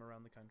stories from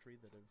around the country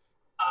that have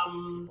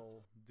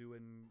people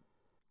doing?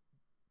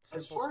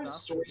 As far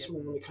as stories from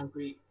around the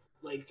country,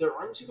 there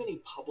aren't too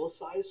many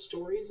publicized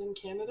stories in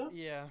Canada.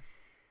 Yeah.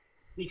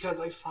 Because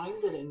I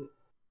find that in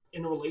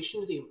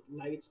relation to the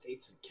United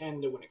States and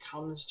Canada, when it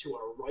comes to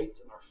our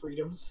rights and our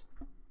freedoms,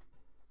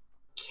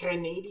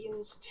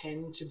 Canadians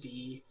tend to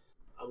be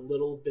a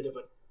little bit of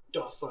a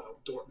docile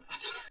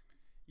doormat.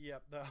 Yeah,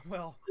 that's...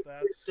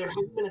 There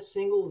hasn't been a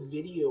single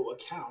video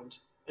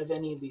account of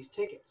any of these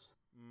tickets.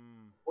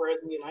 Whereas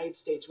in the United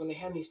States, when they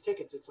hand these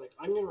tickets, it's like,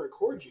 I'm going to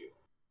record you.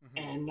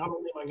 And not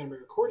only am I going to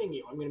be recording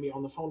you, I'm going to be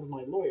on the phone with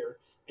my lawyer,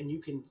 and you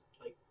can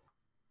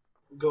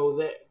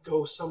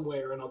go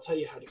somewhere, and I'll tell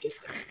you how to get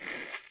there.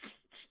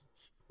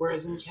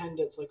 Whereas in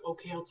Canada, it's like,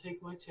 okay, I'll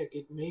take my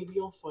ticket. Maybe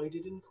I'll fight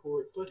it in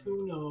court, but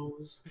who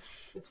knows?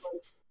 It's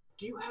like,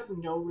 do you have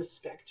no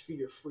respect for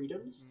your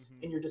freedoms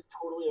Mm-hmm. and you're just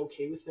totally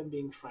okay with them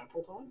being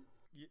trampled on?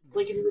 No,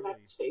 Like in the truly,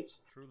 United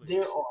States, truly.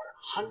 there are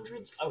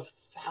hundreds of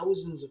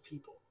thousands of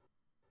people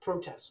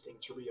protesting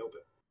to reopen.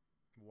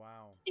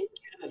 Wow. In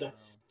Canada,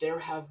 Wow. there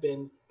have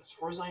been, as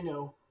far as I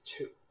know,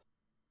 two.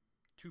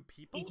 Two Each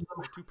people of them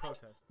or two had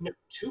protests? no,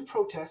 two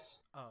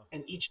protests, Oh,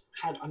 and each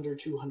had under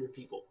 200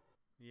 people.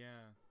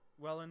 yeah.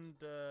 Well, and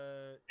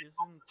Both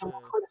isn't of them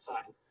were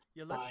criticized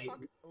yeah? Let's by talk.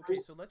 Okay,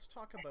 so members let's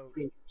talk and about,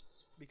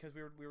 premiers. because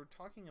we were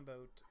talking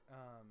about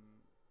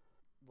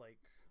like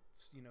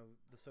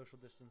the social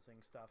distancing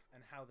stuff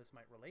and how this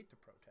might relate to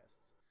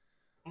protests.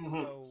 Mm-hmm.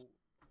 So,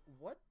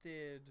 what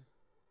did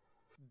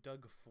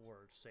Doug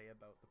Ford say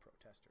about the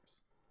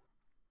protesters?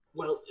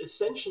 Well,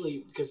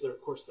 essentially, because there,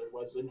 of course, there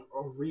was a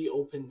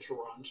reopened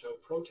Toronto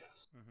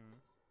protest, Mm-hmm.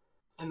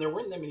 and there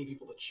weren't that many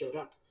people that showed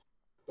up.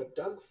 But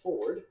Doug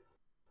Ford,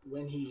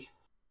 when he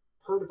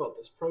heard about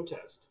this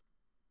protest,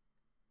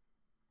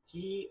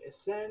 he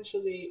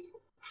essentially,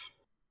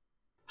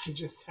 I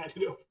just had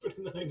it open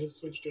and then I just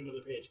switched to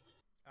another page.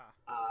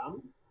 Ah,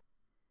 Um,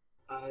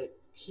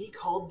 he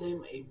called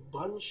them a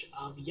bunch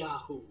of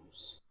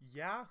yahoos.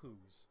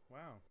 yahoos.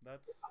 Wow, A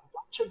that's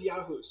bunch of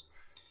yahoos.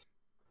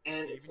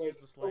 And they it's even like,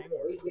 used the slang okay,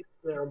 word. yes,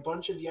 they're a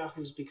bunch of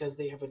yahoos because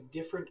they have a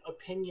different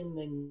opinion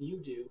than you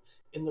do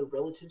in the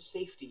relative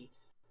safety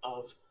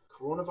of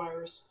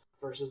coronavirus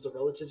versus the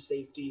relative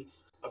safety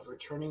of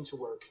returning to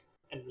work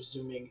and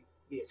resuming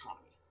the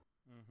economy.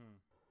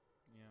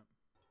 Mm-hmm.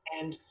 Yeah.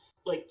 And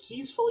like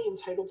he's fully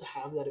entitled to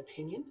have that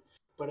opinion,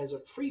 but as a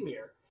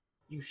premier,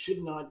 you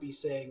should not be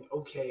saying,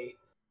 okay,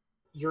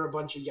 you're a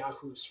bunch of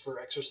yahoos for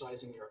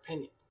exercising your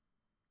opinion.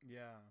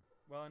 Yeah.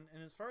 Well, and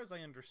as far as I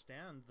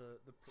understand,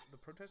 the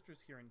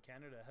protesters here in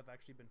Canada have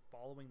actually been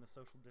following the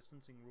social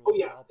distancing Oh rules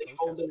yeah, while they've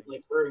all been protesting.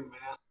 like wearing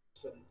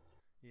masks, and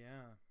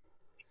Yeah.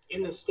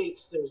 in the And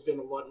states there's been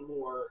a lot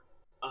more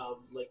of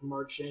like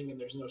marching and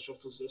there's no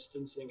social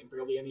distancing and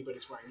barely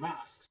anybody's wearing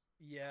masks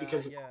yeah,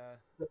 because of yeah,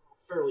 course they're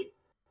fairly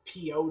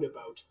PO'd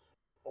about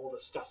all the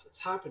stuff that's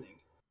happening.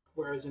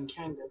 Whereas in yeah.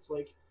 Canada it's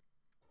like,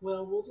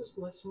 well, we'll just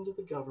listen to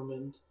the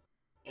government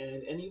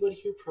and anybody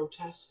who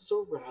protests is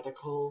a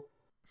radical.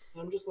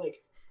 And I'm just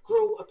like,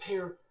 grow a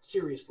pair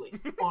seriously.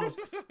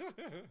 Honestly.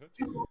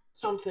 Do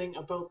something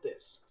about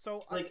this.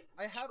 So Like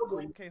I have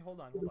children. okay, hold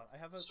on. I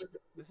have a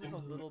this is a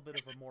little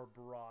bit of a more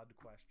broad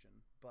question,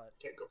 but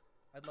Can't go.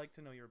 I'd like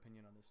to know your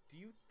opinion on this. Do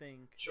you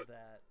think Sure.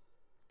 that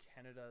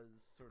Canada's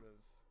sort of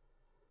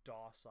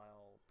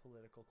docile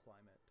political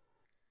climate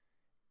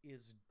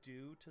is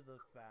due to the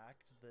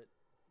fact that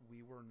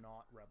we were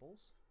not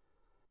rebels?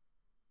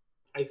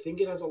 I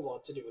think it has a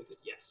lot to do with it,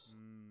 yes.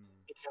 Mm.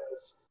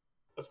 Because,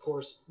 of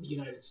course, the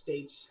United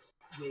States,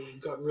 they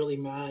got really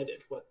mad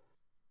at what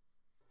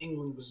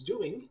England was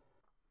doing,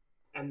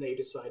 and they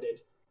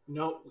decided,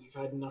 no, we've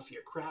had enough of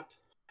your crap,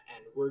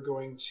 and we're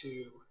going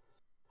to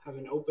have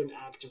an open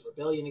act of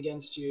rebellion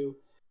against you,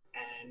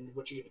 and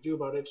what you're going to do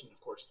about it. And, of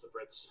course, the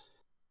Brits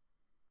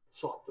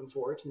fought them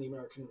for it, and the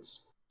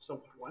Americans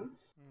somewhat won.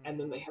 And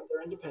then Mm-hmm. they had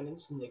their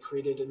independence, and they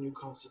created a new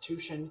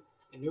constitution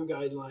and new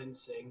guidelines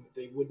saying that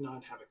they would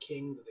not have a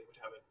king, that they would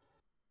have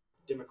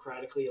a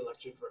democratically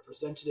elected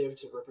representative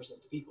to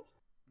represent the people.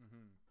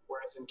 Mm-hmm.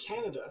 Whereas in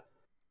Canada,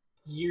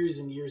 years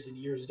and years and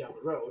years down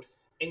the road,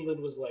 England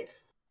was like,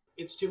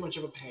 it's too much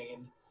of a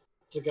pain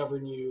to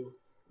govern you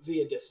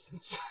via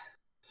distance.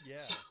 Yeah.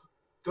 So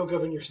go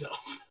govern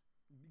yourself.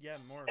 Yeah,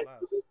 more or And so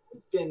less.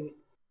 it's been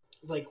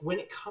like when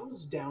it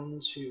comes down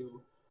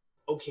to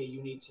okay,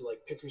 you need to like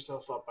pick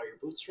yourself up by your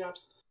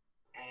bootstraps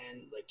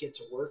and like get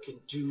to work and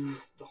do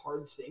the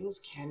hard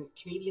things.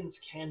 Canadians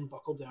can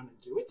buckle down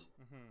and do it.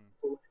 Mm-hmm.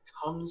 But when it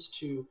comes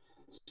to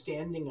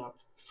standing up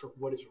for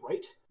what is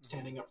right, Mm-hmm.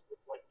 standing up for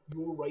what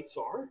your rights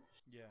are,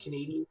 Yeah.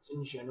 Canadians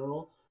in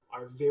general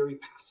are very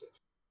passive.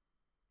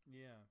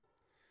 Yeah.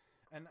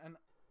 And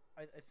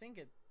I think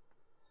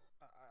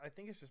I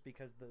think it's just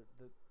because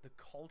the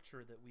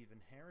culture that we've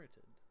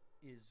inherited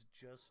is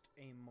just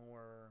a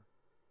more,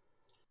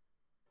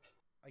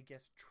 I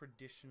guess,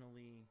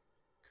 traditionally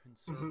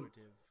Mm-hmm.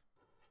 conservative,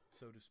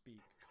 so to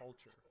speak,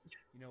 culture.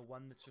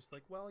 One that's just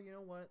like, well, you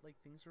know what, like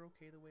things are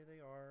okay the way they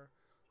are.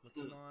 Let's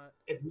not,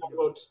 It's you not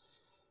know, about.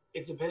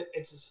 It's a bit.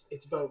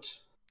 It's about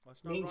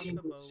let's not rock maintaining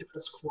the the boat.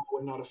 status quo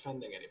and not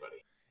offending anybody.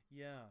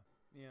 Yeah,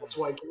 yeah. That's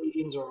why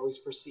Canadians are always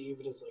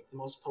perceived as like the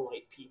most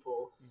polite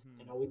people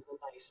and Mhm. always the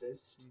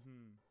nicest.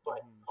 Mhm.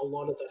 But Mhm. a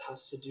lot of that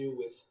has to do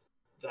with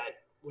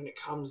that when it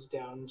comes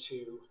down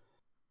to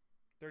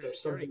They're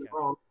just there's scaredy something cats.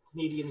 wrong,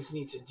 Canadians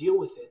need to deal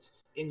with it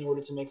in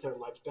order to make their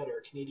lives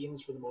better.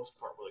 Canadians, for the most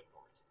part, will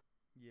ignore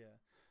it. Yeah.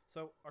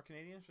 So are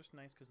Canadians just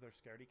nice because they're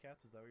scaredy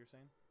cats? Is that what you're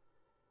saying?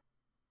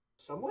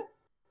 Somewhat.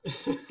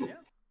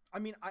 Yeah. I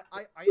mean, I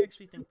It's,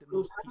 actually think that in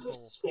most terms of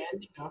people.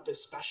 standing up,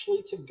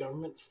 especially to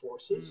government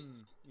forces,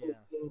 Yeah.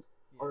 Canadians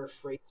Yeah. are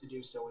afraid to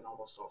do so in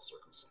almost all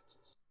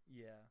circumstances.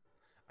 Yeah.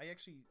 I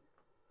actually,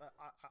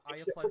 I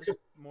Except apply for this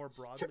more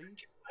broadly.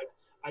 like,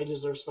 I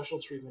deserve special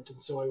treatment, and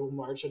so I will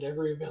march at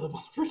every available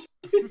opportunity.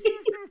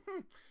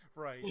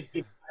 Right.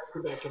 Because I'm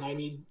Quebec, and I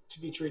need to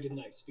be treated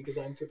nice because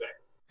I'm Quebec.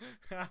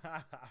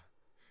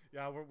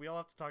 Yeah, we all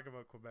have to talk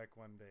about Quebec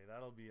one day.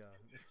 That'll be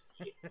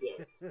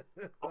Yes.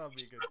 that'll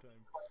be a good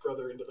time. My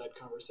brother into that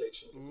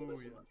conversation because he Ooh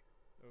doesn't yeah. like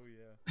Oh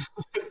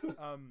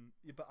yeah.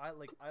 Yeah, but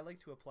I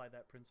like to apply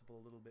that principle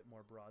a little bit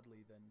more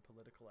broadly than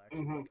political it.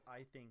 action. Like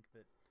I think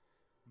that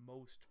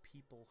most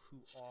people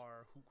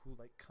who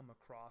like come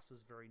across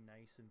as very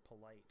nice and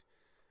polite,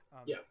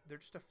 Yeah. they're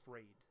just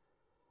afraid.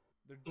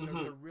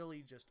 Mm-hmm. They're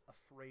really just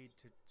afraid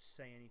to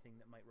say anything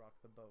that might rock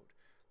the boat.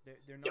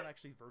 They're not Yeah.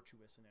 actually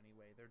virtuous in any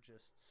way. They're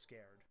just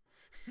scared.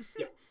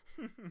 Yeah.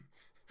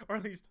 Or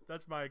at least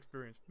that's my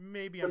experience.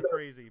 Maybe So I'm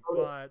crazy,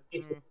 but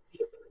it's the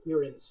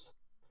appearance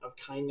of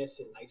kindness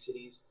and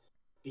niceties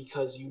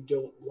because you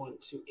don't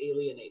want to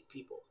alienate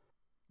people.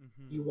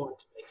 You mm-hmm, want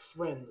to make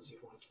friends. You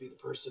want to be the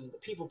person, the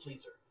people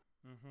pleaser.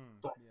 mm-hmm,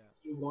 But yeah,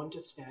 you want to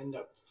stand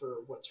up for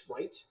what's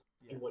right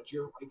yeah, and what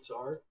your rights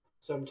are.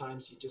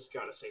 Sometimes you just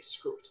gotta say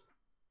screw it.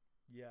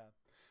 yeah.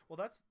 Well,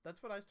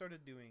 that's what I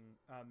started doing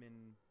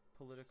in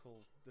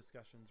political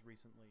discussions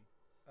recently.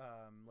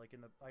 Like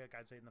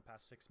I'd say in the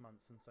past 6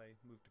 months since I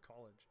moved to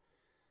college.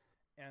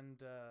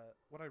 And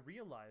what I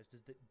realized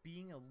is that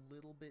being a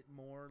little bit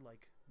more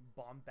like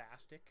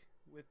bombastic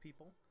with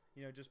people,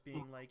 just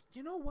being like,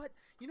 you know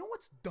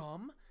what's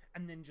dumb,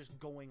 and then just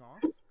going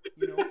off,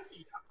 you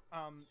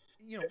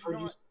know, I've heard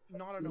you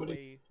not in a somebody.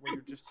 way where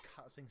you're just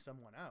cussing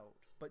someone out,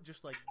 but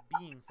just like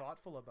being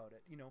thoughtful about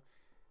it.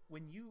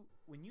 When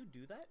you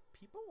do that,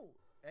 people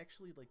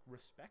actually like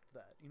respect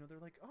that. They're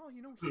like, oh,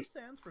 he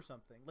stands for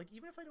something. Like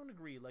even if I don't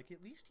agree, like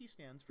at least he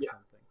stands for Yeah.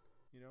 something.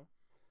 You know.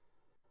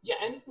 Yeah,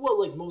 and well,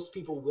 like most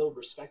people will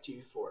respect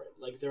you for it.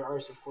 Like there are,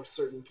 of course,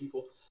 certain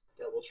people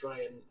that will try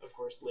and, of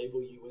course,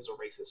 label you as a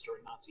racist or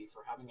a Nazi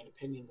for having an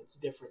opinion that's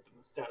different than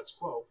the status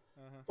quo.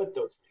 Uh-huh. But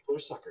those people are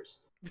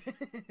suckers.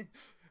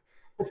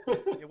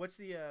 Yeah, what's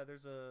the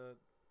there's a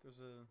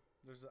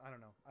I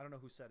don't know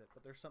who said it,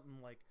 but there's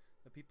something like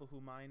the people who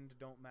mind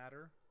don't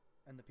matter,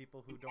 and the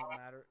people who don't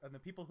matter, and the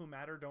people who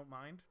matter don't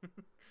mind.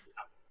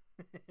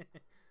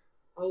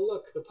 Oh,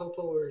 look, the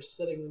Popo are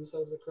setting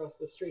themselves across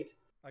the street.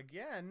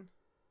 Again.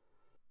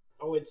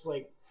 Oh, it's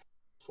like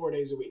 4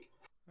 days a week.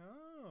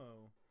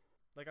 Oh,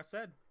 like I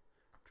said,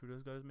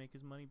 Trudeau's got to make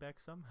his money back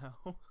somehow.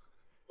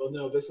 Well,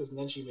 no, this is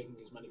Nenshi making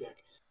his money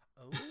back.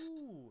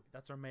 Oh,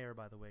 that's our mayor,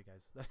 by the way,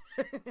 guys.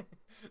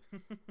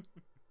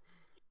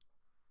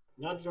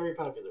 Not very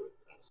popular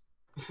with us.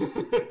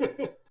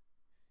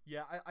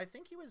 Yeah, I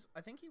think he was.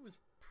 I think he was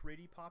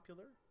pretty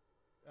popular.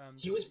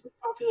 He was pretty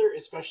popular,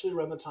 especially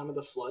around the time of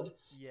the flood,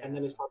 Yeah. and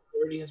then his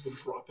popularity has been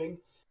dropping,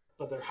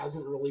 but there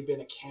hasn't really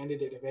been a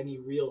candidate of any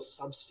real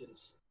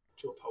substance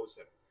to oppose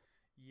him.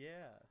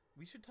 Yeah,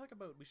 we should talk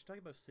about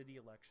city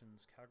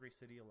elections, Calgary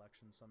city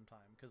elections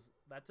sometime, because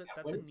that's a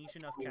When is niche that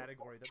enough coming up?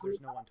 category That's that coming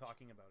there's no up. one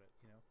talking about it.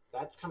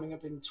 That's coming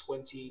up in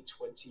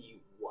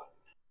 2021.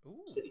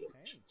 Ooh, City hey,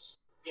 elections.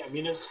 Yeah,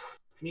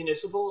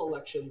 municipal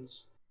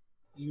elections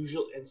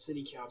usually and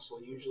city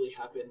council usually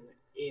happen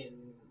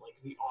in like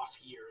the off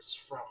years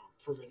from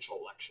provincial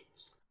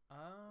elections.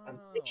 And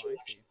the oh, provincial I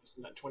election see. was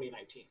in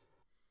 2019.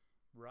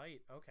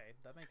 Right, okay,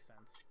 that makes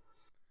sense.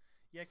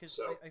 Yeah, because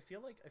So I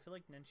feel like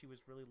Nenshi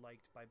was really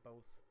liked by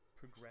both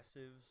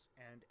progressives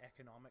and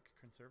economic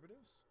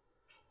conservatives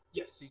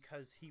yes,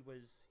 because he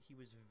was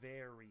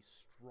very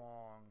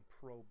strong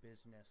pro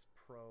business,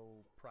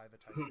 pro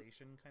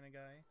privatization kind of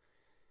guy.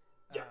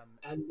 yeah, Um,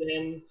 and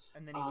then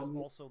and then he was um,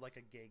 also like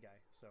a gay guy,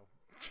 so.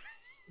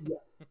 yeah,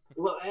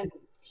 well, and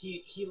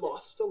he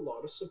lost a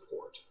lot of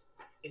support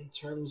in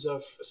terms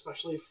of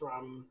especially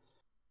from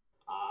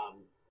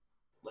um,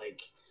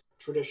 like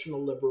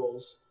traditional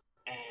liberals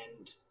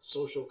and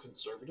social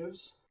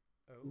conservatives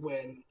Oh,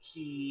 when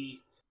he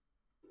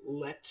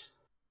let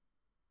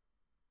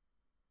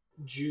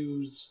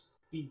Jews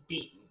be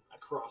beaten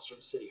across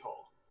from City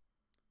Hall.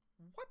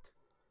 what?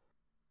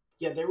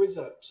 Yeah, there was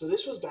a so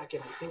this was back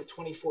in I think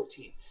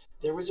 2014.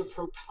 There was a Okay.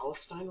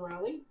 pro-Palestine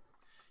rally,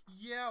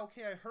 Yeah,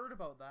 okay, I heard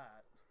about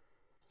that.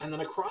 and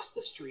then across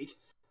the street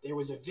there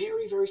was a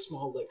very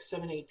small, like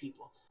 7-8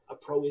 people, a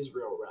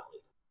pro-Israel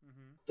rally.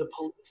 Mm-hmm. The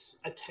police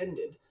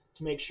attended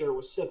to make sure it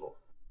was civil,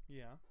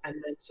 Yeah. and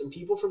then some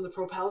people from the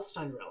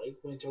pro-Palestine rally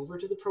went over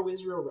to the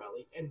pro-Israel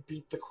rally and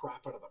beat the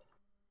crap out of them,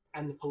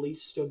 and the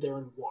police stood there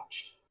and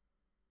watched.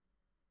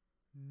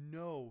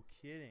 No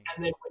kidding.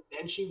 And then when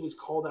Nenshi was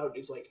called out,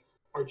 he's like,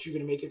 "Aren't you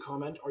going to make a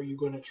comment? Are you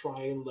going to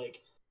try and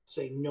like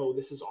say no?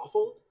 This is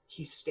awful."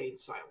 He stayed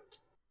silent.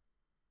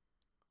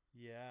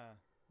 Yeah.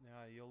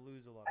 Yeah, you'll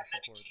lose a lot And of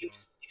then support it came,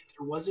 there.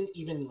 there wasn't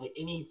even like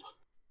any.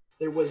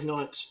 There was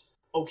not.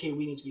 Okay,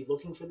 we need to be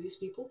looking for these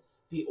people.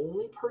 The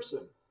only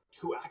person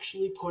who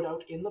actually put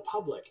out in the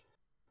public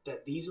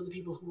that these are the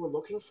people who we're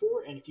looking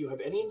for, and if you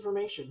have any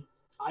information,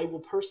 I will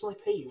personally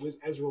pay you, is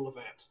Ezra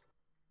Levant.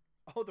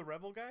 Oh, the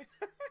rebel guy?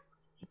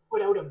 He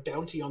put out a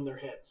bounty on their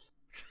heads.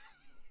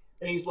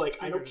 And he's like,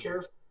 "I don't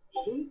care Figuratively. if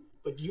they're home,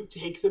 but you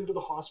take them to the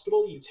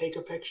hospital, you take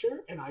a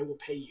picture, and I will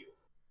pay you."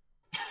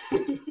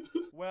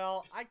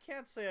 Well, I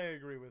can't say I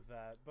agree with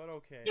that, but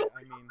okay. No,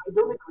 I mean, I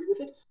don't agree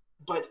with it,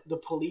 but the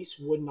police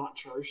would not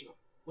charge them.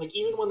 Like,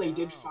 even when they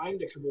did wow.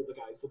 find a couple of the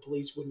guys, the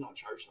police would not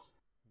charge them.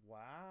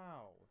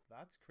 Wow,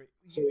 that's crazy.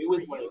 So it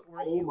was like,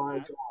 Were oh you my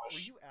at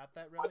gosh,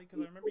 that what rally? Because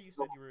I is remember going you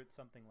on? said you were at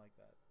something like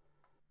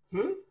that.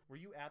 Hmm? Were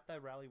you at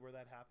that rally where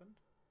that happened?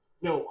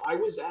 No, I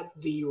was at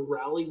the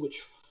rally which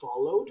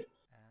followed,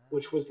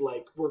 which was Ah.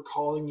 like, we're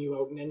calling you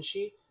out,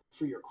 Nenshi,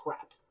 for your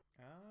crap.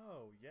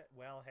 Oh, yeah.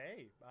 Well,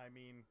 hey, I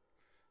mean,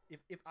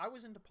 if I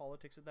was into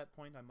politics at that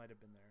point, I might have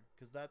been there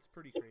because that's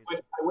pretty crazy.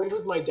 I went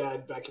with my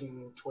dad back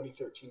in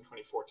 2013,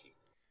 2014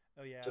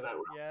 Oh to yeah, that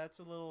rally. yeah. It's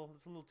a little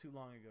too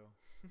long ago.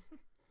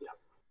 Yeah.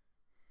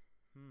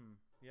 Hmm.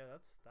 Yeah,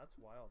 that's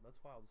wild. That's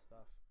wild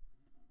stuff.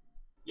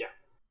 Yeah.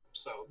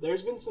 So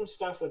there's been some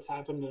stuff that's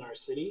happened in our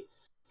city,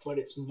 but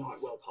it's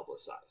not well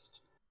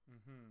publicized.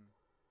 Mm-hmm.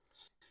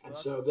 And Well,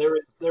 so that's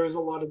the there is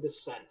problem. a lot of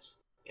dissent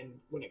in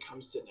when it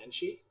comes to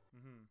Nenshi,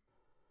 Mm-hmm.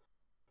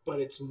 but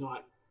it's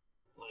not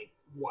like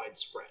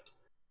widespread.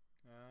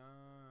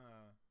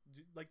 Ah.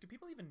 Do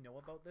people even know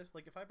about this?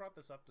 Like, if I brought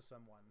this up to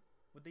someone,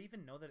 would they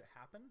even know that it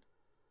happened?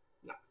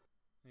 No.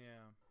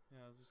 Yeah. Yeah,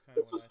 that's just kind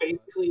of This what was I thought.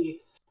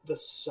 basically the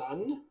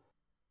Sun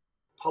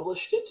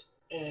published it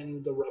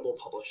and the Rebel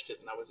published it,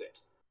 and that was it.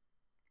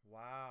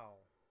 Wow.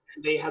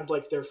 They had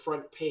like their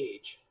front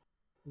page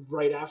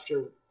right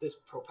after this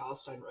pro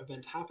Palestine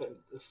event happened.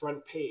 The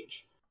front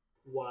page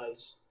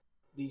was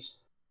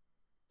these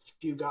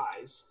few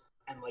guys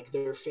and like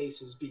their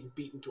faces being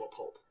beaten to a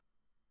pulp,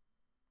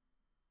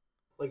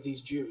 like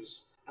these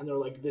Jews, and they're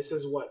like, "This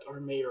is what our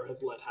mayor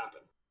has let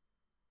happen,"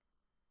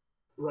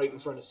 right in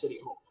front of Wow. City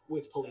Hall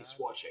with police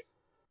watching.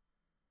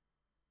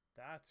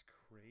 That's that's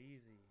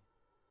crazy.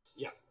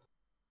 Yeah.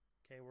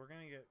 Okay,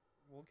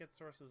 we'll get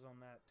sources on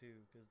that too,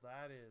 because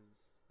that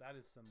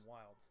is some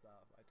wild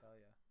stuff. I tell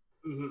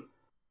you. Mm-hmm.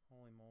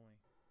 Holy moly.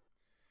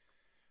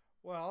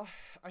 Well,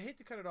 I hate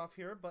to cut it off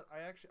here, but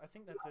I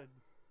think that's a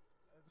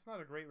it's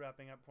not a great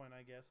wrapping up point,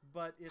 I guess,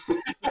 but it's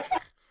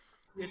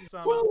it's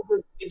Well,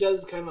 it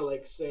does kind of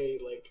like say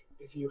like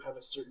if you have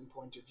a certain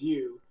point of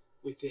view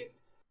within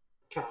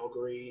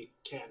Calgary,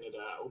 Canada,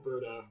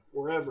 Alberta, mm-hmm,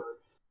 wherever,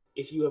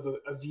 if you have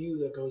a view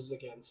that goes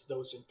against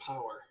those in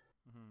power,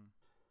 mm-hmm,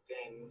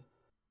 then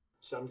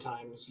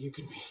sometimes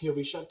you'll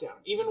be shut down.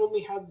 Even when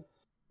we had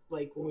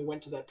like when we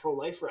went to that pro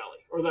life rally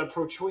or that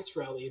pro choice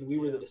rally and we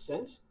were the yeah,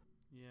 dissent,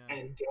 yeah,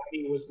 and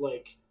Daddy was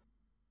like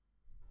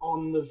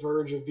on the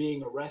verge of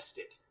being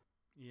arrested,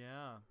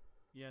 yeah,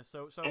 yeah.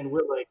 So and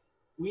we're like,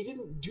 we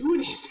didn't do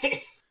anything.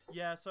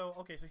 yeah, so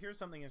okay, so here's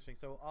something interesting.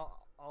 So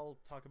I'll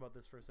talk about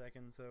this for a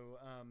second. So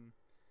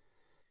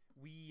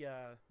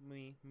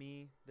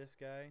this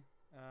guy,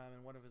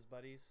 and one of his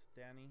buddies,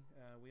 Danny,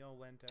 we all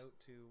went out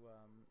to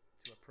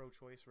a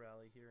pro-choice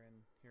rally here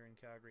in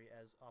Calgary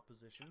as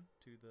opposition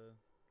to the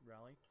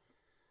rally.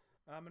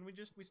 And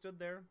we stood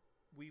there.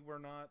 We were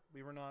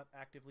not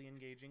actively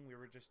engaging. We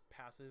were just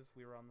passive.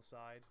 We were on the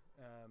side,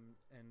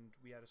 and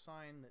we had a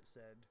sign that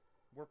said,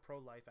 "We're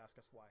pro-life. Ask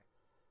us why."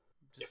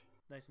 Just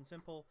nice and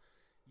simple.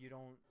 You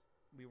don't.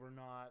 We were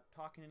not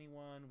talking to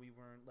anyone. We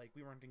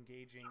weren't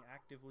engaging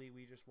actively.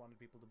 We just wanted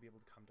people to be able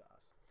to come to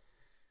us.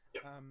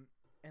 Yep.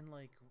 And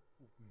like,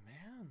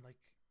 man, like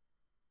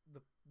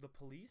the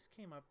police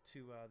came up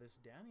to this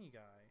Danny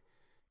guy,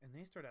 and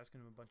they started asking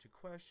him a bunch of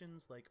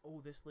questions, like,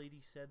 "Oh, this lady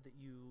said that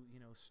you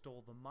know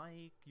stole the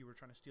mic. You were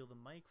trying to steal the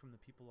mic from the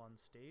people on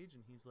stage."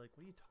 And he's like,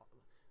 "What are you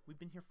talking? We've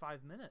been here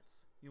 5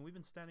 minutes. You know, we've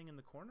been standing in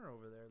the corner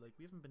over there. Like,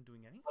 we haven't been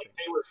doing Like anything."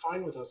 they were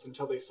fine with us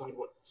until they saw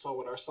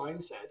what our sign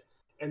said,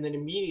 and then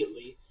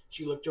immediately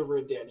she looked over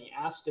at Danny,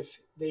 asked if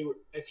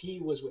he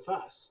was with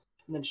us,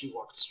 and then she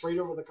walked straight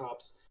over the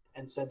cops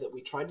and said that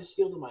we tried to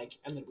steal the mic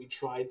and that we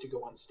tried to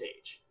go on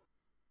stage.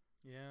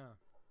 Yeah,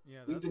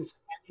 yeah, We've been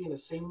that's. standing in the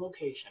same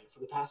location for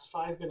the past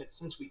 5 minutes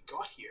since we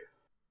got here,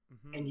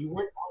 and Mm-hmm. you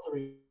weren't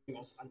bothering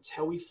us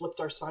until we flipped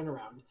our sign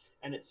around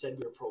and it said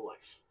we were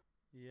pro-life.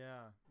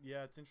 Yeah,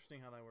 yeah, it's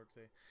interesting how that works.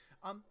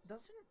 Eh?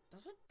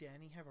 Doesn't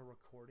Danny have a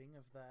recording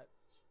of that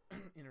Yes,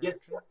 interaction?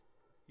 yes.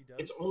 He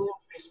It's does. only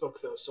on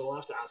Facebook though, so I'll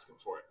have to ask him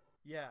for it.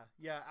 Yeah,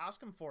 yeah.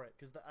 Ask him for it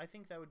because I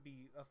think that would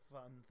be a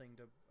fun thing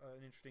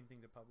an interesting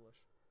thing to publish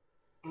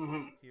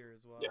Mm-hmm. here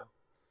as Yeah. well.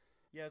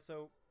 Yeah.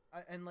 So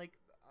and like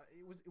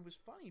it was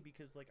funny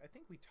because like I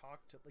think we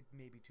talked to like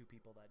maybe two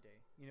people that day.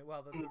 You know,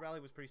 well the Mm-hmm.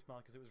 rally was pretty small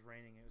because it was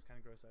raining. It was kind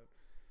of gross out.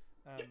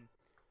 Yeah.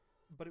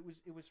 But it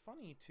was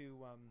funny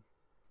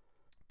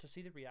to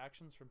see the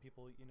reactions from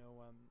people. You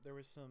know, there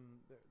was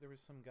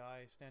some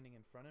guy standing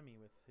in front of me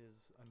with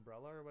his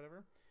umbrella or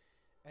whatever,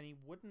 and he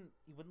wouldn't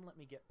let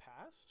me get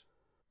past.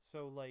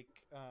 So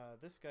like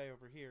this guy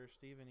over here,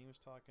 Steven, he was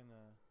talking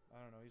to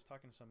I don't know, he was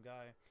talking to some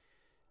guy,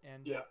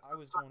 and Yeah. I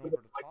was going over to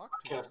Like talk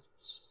to him.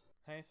 podcasters.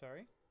 Hey,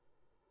 sorry.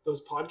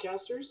 Those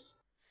podcasters?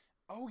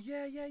 Oh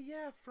yeah, yeah,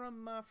 yeah,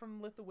 from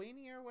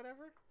Lithuania or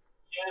whatever.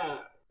 Yeah.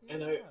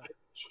 And Yeah.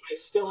 I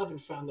still haven't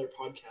found their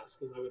podcast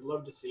because I would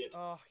love to see it.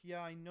 Oh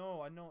yeah, I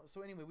know.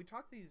 So anyway, we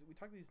talked these,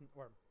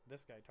 or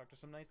this guy talked to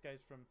some nice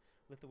guys from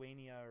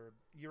Lithuania or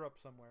Europe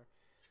somewhere,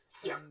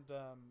 Yeah. and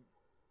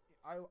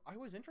I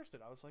was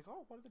interested. I was like,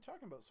 oh, what are they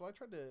talking about? So I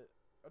tried to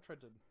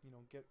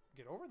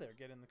get over there,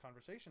 get in the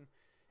conversation,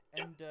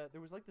 and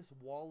there was like this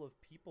wall of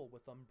people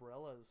with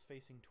umbrellas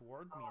facing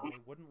toward me, and they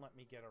wouldn't let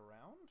me get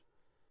around.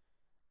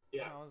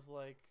 Yeah. And I was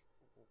like,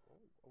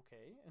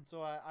 okay. And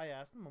so I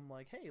asked them, I'm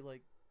like, hey,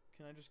 like,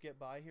 can I just get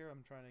by here?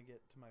 I'm trying to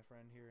get to my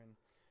friend here, and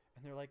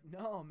they're like,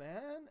 no,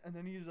 man. And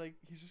then he's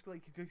just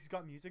like, he's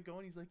got music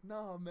going. He's like,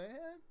 no,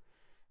 man.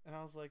 And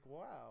I was like,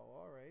 wow,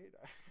 all right.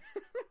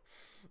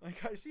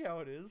 Like, I see how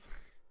it is.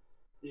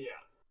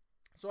 Yeah.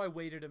 So I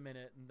waited a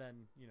minute and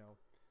then,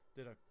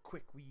 did a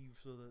quick weave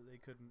so that they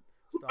couldn't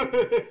stop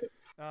me.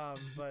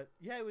 But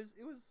yeah, it was.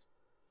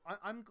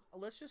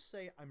 Let's just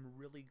say I'm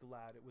really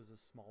glad it was as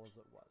small as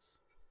it was.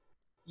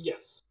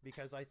 Yes.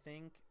 Because I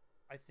think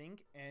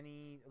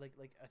any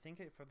I think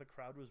if the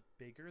crowd was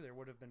bigger, there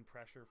would have been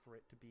pressure for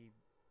it to be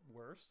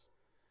worse.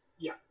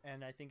 Yeah.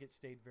 And I think it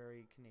stayed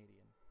very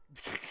Canadian.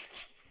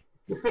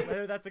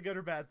 Whether that's a good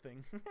or bad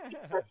thing.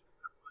 Except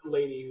for the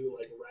lady who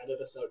like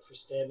ratted us out for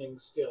standing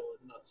still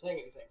and not saying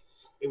anything.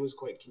 It was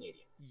quite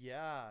Canadian.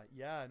 Yeah,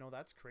 no,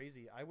 that's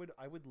crazy.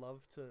 I'd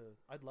love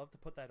to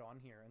put that on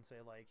here and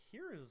say like,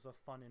 here is a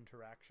fun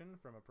interaction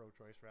from a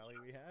pro-choice rally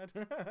we had.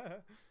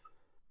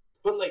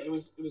 But like it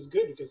was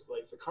good because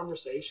like the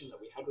conversation that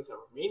we had with our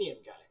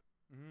Romanian guy,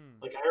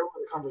 like I remember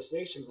the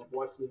conversation. I've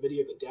watched the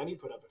video that Danny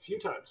put up a few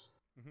times.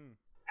 And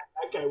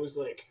that guy was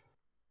like,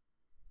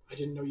 "I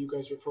didn't know you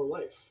guys were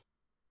pro-life."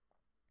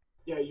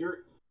 Yeah,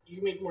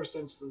 you make more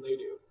sense than they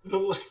do. And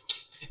I'm like,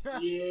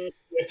 yeah.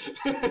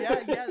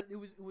 yeah.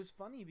 It was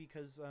funny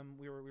because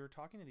we were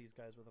talking to these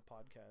guys with a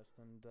podcast,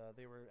 and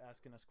they were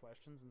asking us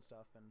questions and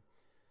stuff, and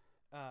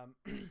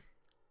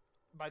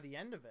by the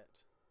end of it,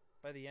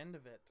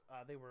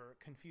 they were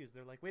confused.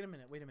 They're like, wait a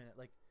minute,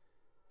 like,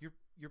 you're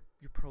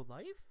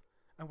pro-life?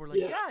 And we're like,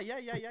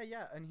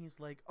 yeah. And he's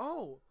like,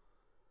 oh,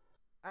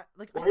 I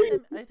think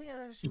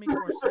that actually makes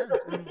more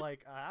sense. And I'm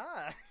like,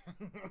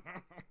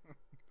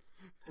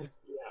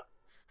 yeah.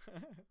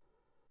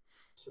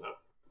 So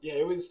yeah,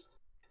 it was.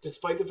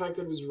 Despite the fact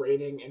that it was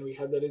raining and we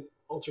had that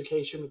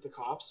altercation with the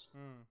cops,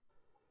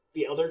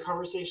 the other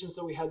conversations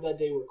that we had that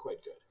day were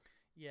quite good.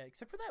 Yeah,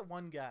 except for that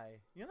one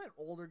guy. You know that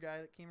older guy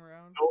that came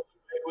around? Oh,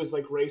 it was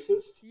like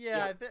racist?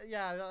 Yeah.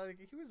 Like,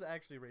 he was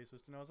actually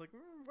racist. And I was like,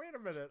 wait a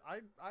minute. I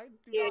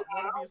do not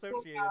want to be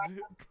associated. I'm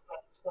not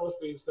supposed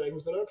to these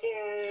things, but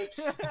okay.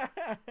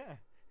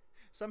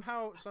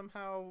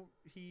 Somehow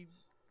he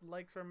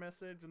likes our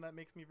message, and that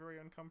makes me very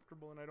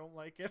uncomfortable, and I don't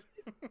like it.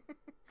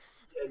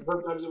 And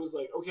sometimes it was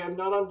like, okay, I'm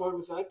not on board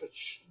with that, but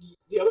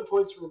the other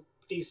points were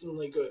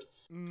decently good.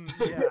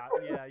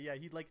 Yeah.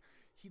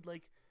 He'd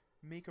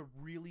make a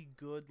really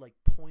good, like,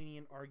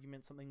 poignant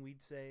argument, something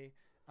we'd say,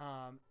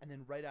 and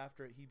then right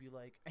after it, he'd be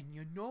like, and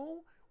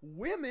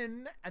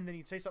women, and then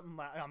he'd say something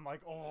like, I'm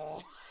like,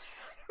 oh.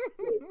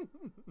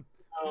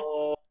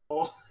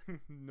 Oh.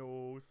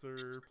 No,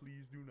 sir,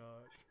 please do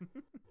not.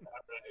 All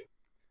right.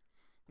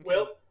 Okay.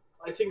 Well,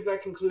 I think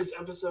that concludes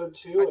episode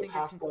 2 of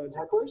Half-Blind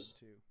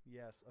Hecklers.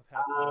 Yes, of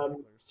Half-Blind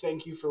Hecklers.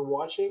 Thank you for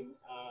watching.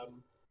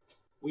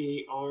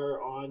 We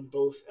are on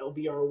both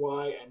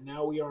LBRY and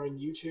now we are on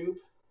YouTube.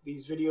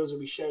 These videos will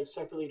be shared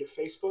separately to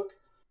Facebook.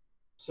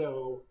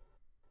 So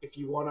if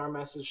you want our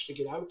message to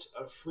get out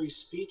of free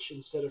speech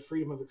instead of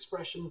freedom of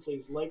expression,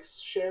 please like,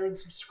 share, and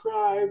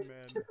subscribe.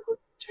 Amen. Typical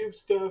YouTube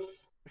stuff.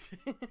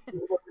 We're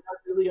not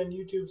really on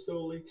YouTube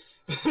solely.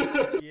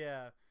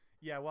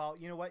 Yeah, well,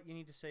 you know what? You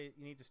need to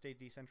stay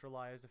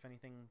decentralized. If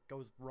anything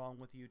goes wrong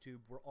with YouTube,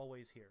 we're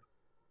always here,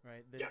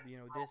 right? This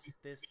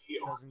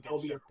doesn't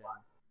get shut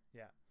down.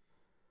 Yeah.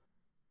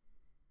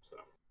 So.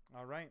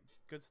 All right,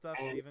 good stuff,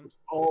 and Steven.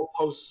 All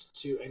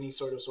posts to any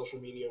sort of social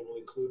media will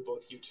include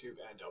both YouTube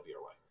and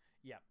LBRY.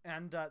 Yeah,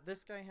 and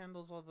this guy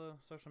handles all the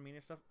social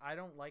media stuff. I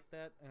don't like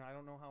that, and I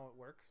don't know how it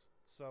works.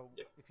 So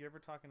if you're ever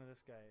talking to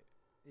this guy,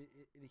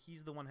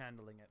 he's the one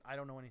handling it. I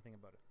don't know anything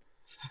about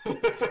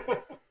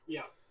it.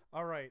 Yeah.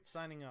 All right,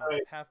 signing off.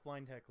 Right.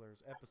 Half-Blind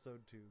Hecklers,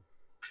 episode 2.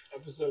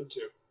 Episode 2.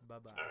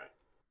 Bye-bye. All right.